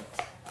delicate.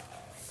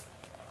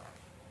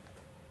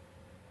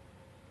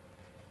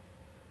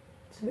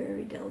 It's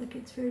very delicate.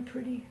 It's very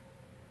pretty.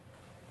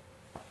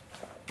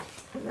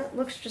 And that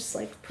looks just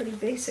like pretty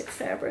basic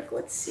fabric.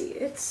 Let's see.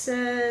 It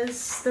says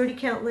 30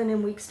 count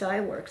linen Weeks Dye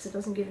Works. It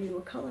doesn't give you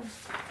a color.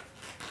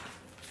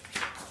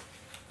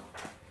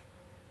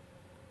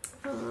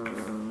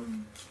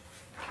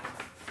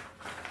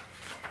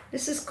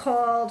 This is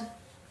called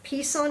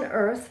Peace on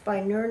Earth by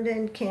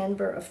Nerndon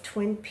Canber of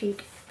Twin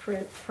Peak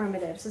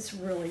Primitives. It's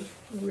really,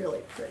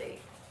 really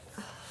pretty.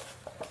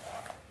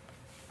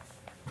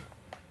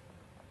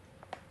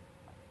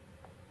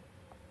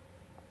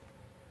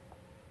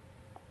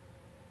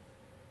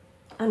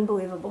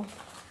 Unbelievable.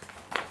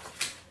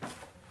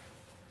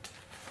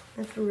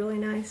 That's really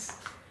nice.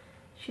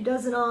 She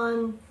does it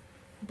on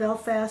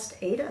Belfast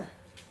Ada.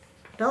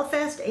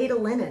 Belfast Ada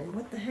linen.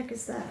 What the heck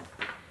is that?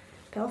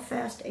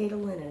 Belfast Ada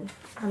linen.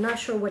 I'm not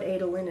sure what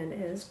Ada linen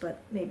is,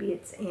 but maybe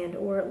it's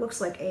or it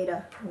looks like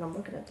Ada when I'm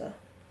looking at the.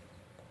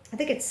 I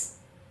think it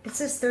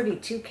says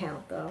 32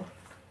 count though.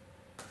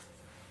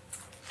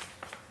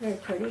 Very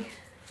pretty.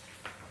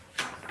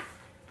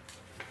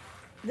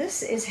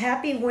 This is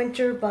Happy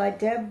Winter by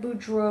Deb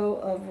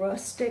Boudreau of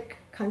Rustic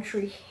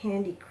Country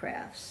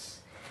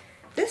Handicrafts.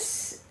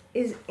 This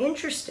is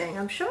interesting.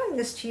 I'm showing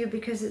this to you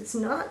because it's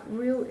not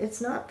real.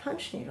 It's not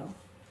punch needle.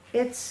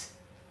 It's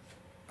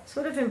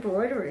sort of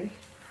embroidery,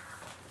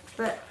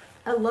 but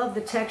I love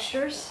the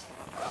textures.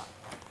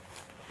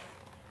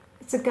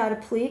 It's got a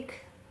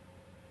plique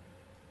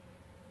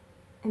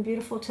and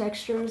beautiful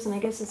textures, and I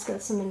guess it's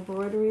got some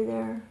embroidery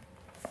there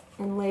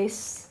and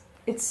lace.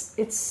 It's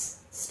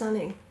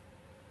stunning,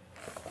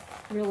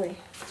 really.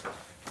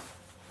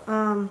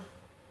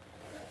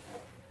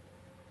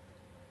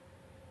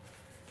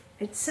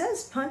 It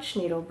says punch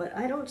needle, but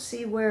I don't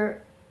see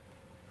where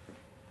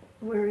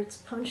it's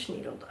punch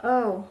needled.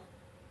 Oh.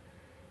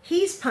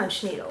 He's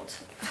punch needled.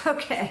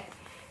 Okay,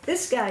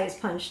 this guy is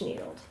punch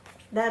needled.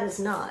 That is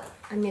not.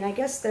 I mean, I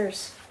guess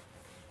there's.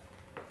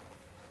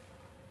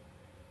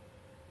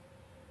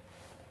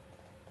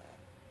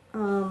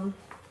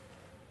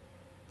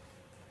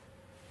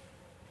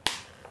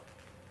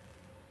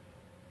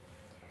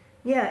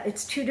 Yeah,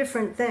 it's two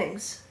different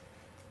things.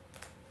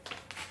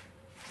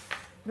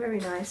 Very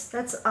nice.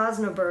 That's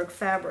Osnaburg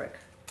fabric.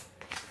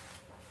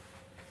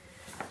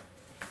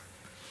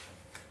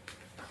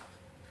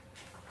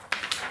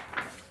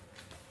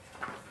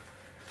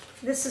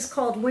 This is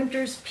called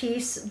Winter's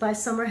Peace by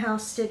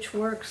Summerhouse Stitch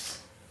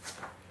Works.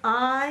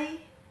 I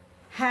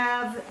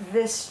have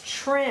this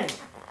trim.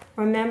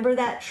 Remember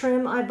that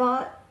trim I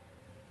bought?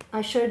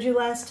 I showed you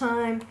last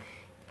time.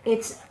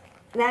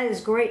 That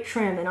is great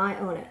trim and I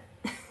own it.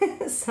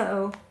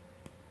 So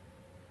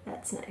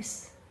that's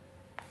nice.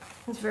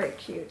 That's very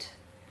cute.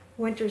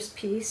 Winter's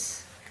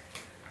Peace.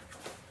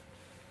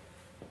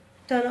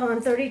 Done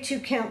on 32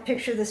 count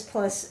Picture This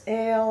Plus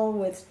Ale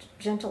with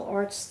Gentle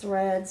Arts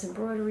threads,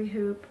 embroidery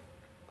hoop.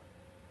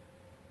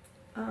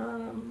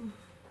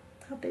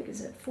 How big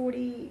is it?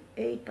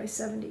 48 by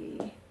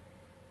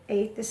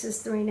 78. This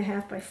is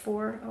 3.5 by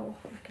 4. Oh,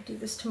 I could do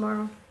this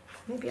tomorrow.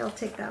 Maybe I'll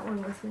take that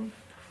one with me.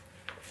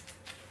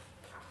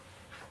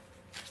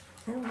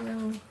 I don't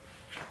know.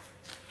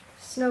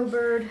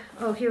 Snowbird.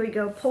 Oh, here we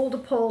go. Pole to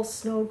Pole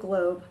Snow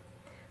Globe.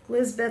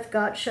 Lisbeth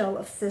Gottschall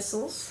of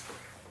Thistles.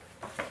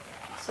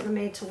 Sort of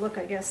made to look,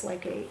 I guess,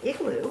 like a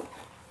igloo.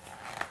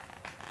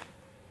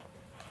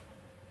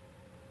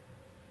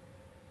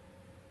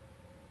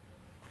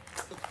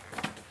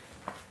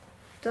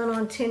 Done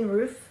on Tin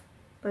Roof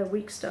by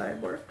Weeks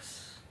Dyed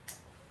Works.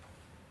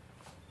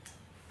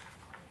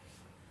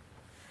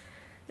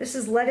 This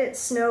is Let It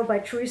Snow by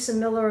Teresa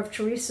Miller of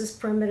Teresa's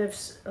Primitive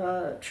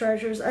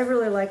Treasures. I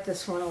really like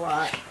this one a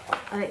lot.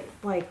 I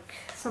like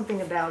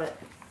something about it.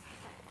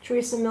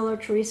 Teresa Miller,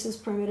 Teresa's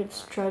Primitive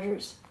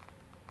Treasures.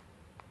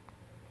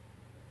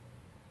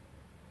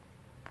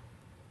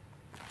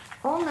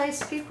 All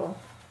nice people.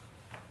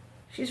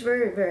 She's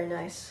very, very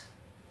nice.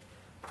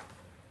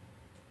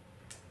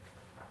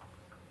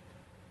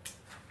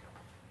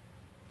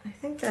 I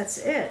think that's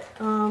it.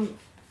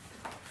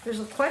 There's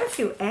quite a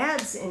few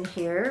ads in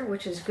here,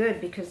 which is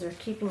good because they're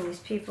keeping these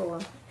people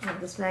of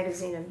this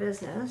magazine in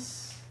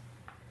business.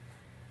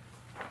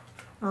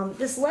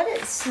 This Let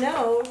It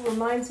Snow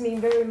reminds me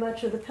very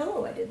much of the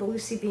pillow I did, the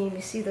Lucy Beam.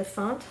 You see the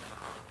font?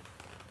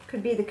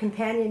 Could be the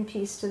companion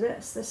piece to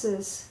this. This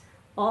is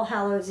All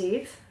Hallows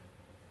Eve,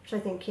 which I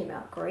think came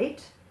out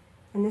great.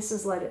 And this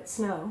is Let It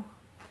Snow.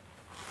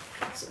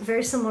 It's a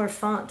very similar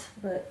font,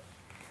 but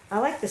I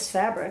like this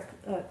fabric.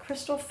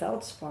 Crystal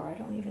Feldspar. I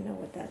don't even know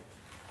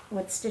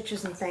what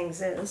Stitches and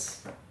Things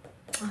is.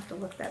 I'll have to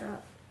look that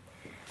up.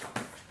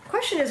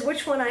 Question is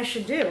which one I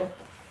should do.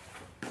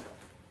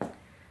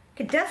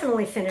 Could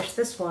definitely finish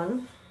this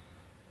one.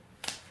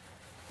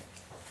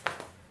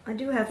 I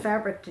do have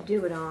fabric to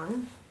do it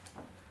on,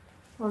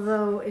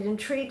 although it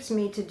intrigues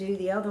me to do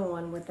the other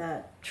one with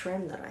that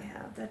trim that I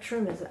have. That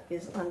trim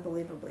is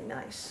unbelievably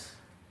nice.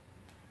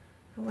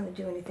 I don't want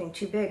to do anything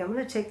too big. I'm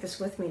going to take this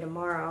with me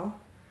tomorrow,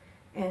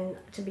 and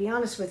to be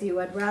honest with you,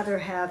 I'd rather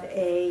have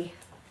a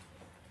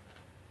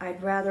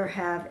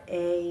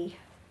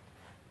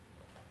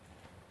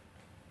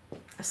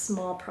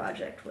small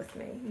project with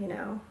me, you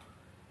know.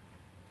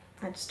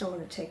 I just don't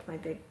want to take my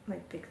big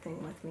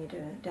thing with me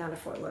down to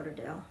Fort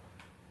Lauderdale.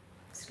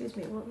 Excuse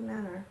me, what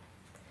matter?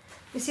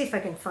 Let me see if I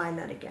can find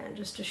that again,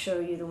 just to show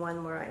you the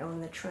one where I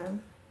own the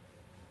trim.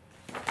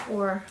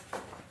 Or,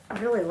 I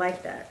really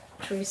like that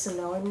Teresa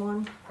Mellon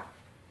one.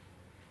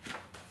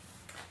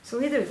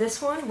 So either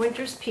this one,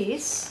 Winter's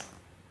Peace,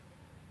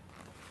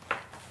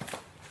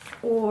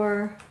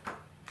 or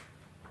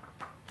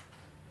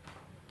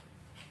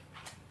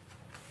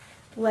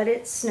Let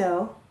It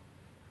Snow,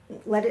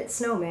 Let It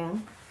Snow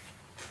Man.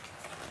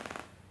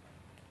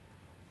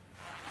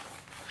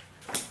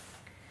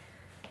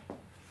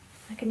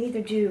 I can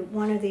either do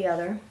one or the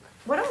other.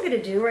 What I'm going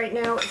to do right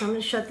now is I'm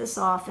going to shut this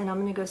off and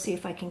I'm going to go see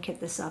if I can kit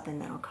this up and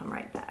then I'll come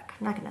right back.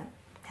 I'm not going to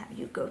have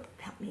you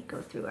help me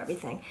go through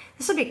everything.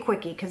 This will be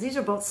quickie because these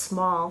are both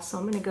small, so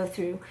I'm going to go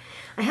through.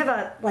 I have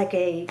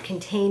a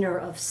container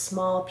of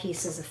small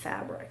pieces of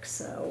fabric,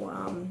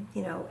 so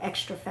you know,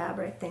 extra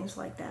fabric, things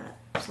like that.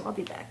 So I'll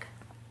be back.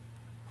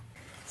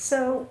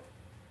 So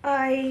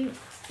I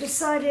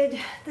decided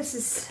this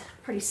is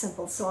pretty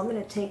simple, so I'm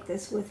going to take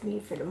this with me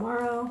for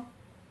tomorrow.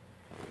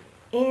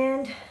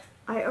 And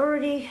I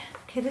already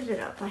kitted it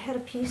up. I had a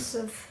piece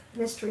of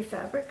mystery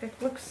fabric. It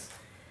looks,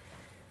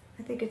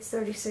 I think it's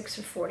 36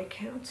 or 40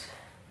 count.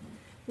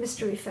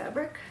 Mystery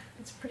fabric.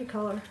 It's a pretty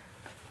color.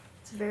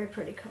 It's a very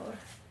pretty color.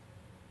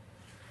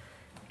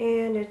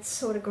 And it's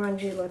sort of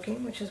grungy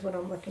looking, which is what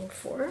I'm looking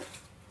for.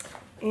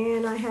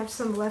 And I have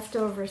some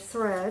leftover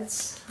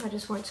threads. I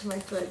just went to my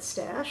thread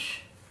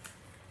stash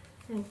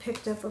and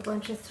picked up a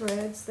bunch of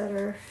threads that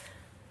are,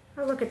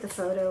 I look at the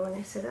photo and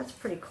I say that's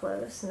pretty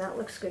close and that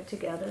looks good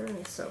together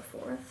and so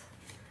forth.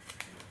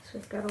 So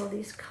we've got all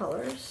these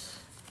colors.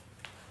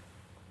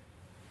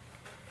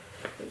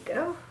 There we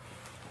go.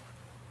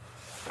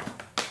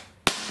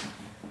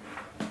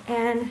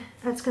 And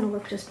that's going to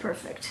look just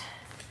perfect.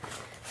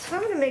 So if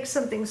I'm going to make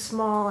something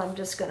small, I'm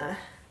just going to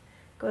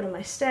go to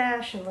my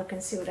stash and look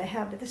and see what I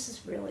have. But this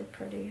is really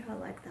pretty. I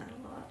like that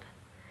a lot.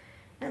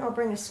 And I'll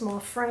bring a small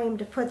frame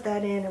to put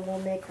that in, and we'll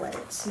make Let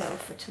It Snow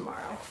for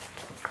tomorrow.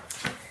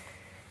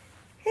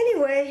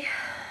 Anyway,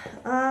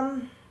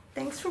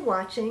 thanks for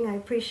watching. I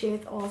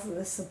appreciate all of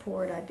the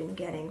support I've been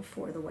getting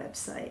for the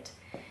website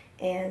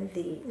and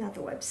the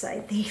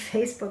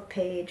Facebook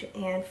page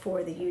and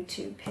for the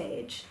YouTube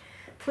page.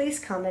 Please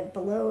comment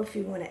below if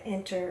you want to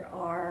enter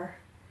our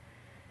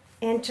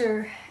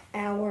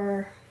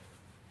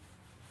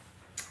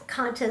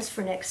contest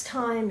for next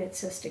time. It's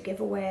just a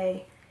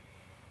giveaway.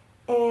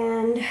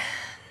 And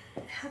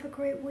have a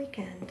great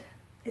weekend.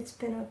 It's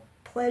been a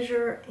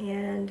pleasure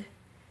and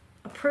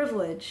a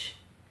privilege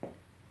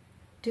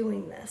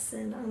doing this,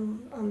 and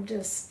I'm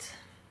just,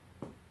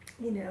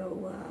 you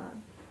know,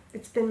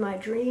 it's been my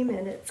dream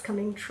and it's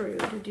coming true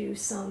to do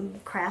some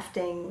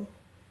crafting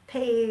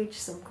page,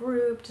 some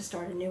group, to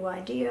start a new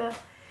idea,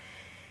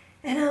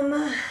 and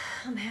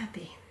I'm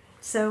happy.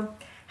 So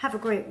have a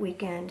great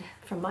weekend.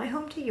 From my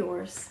home to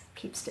yours,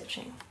 keep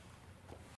stitching.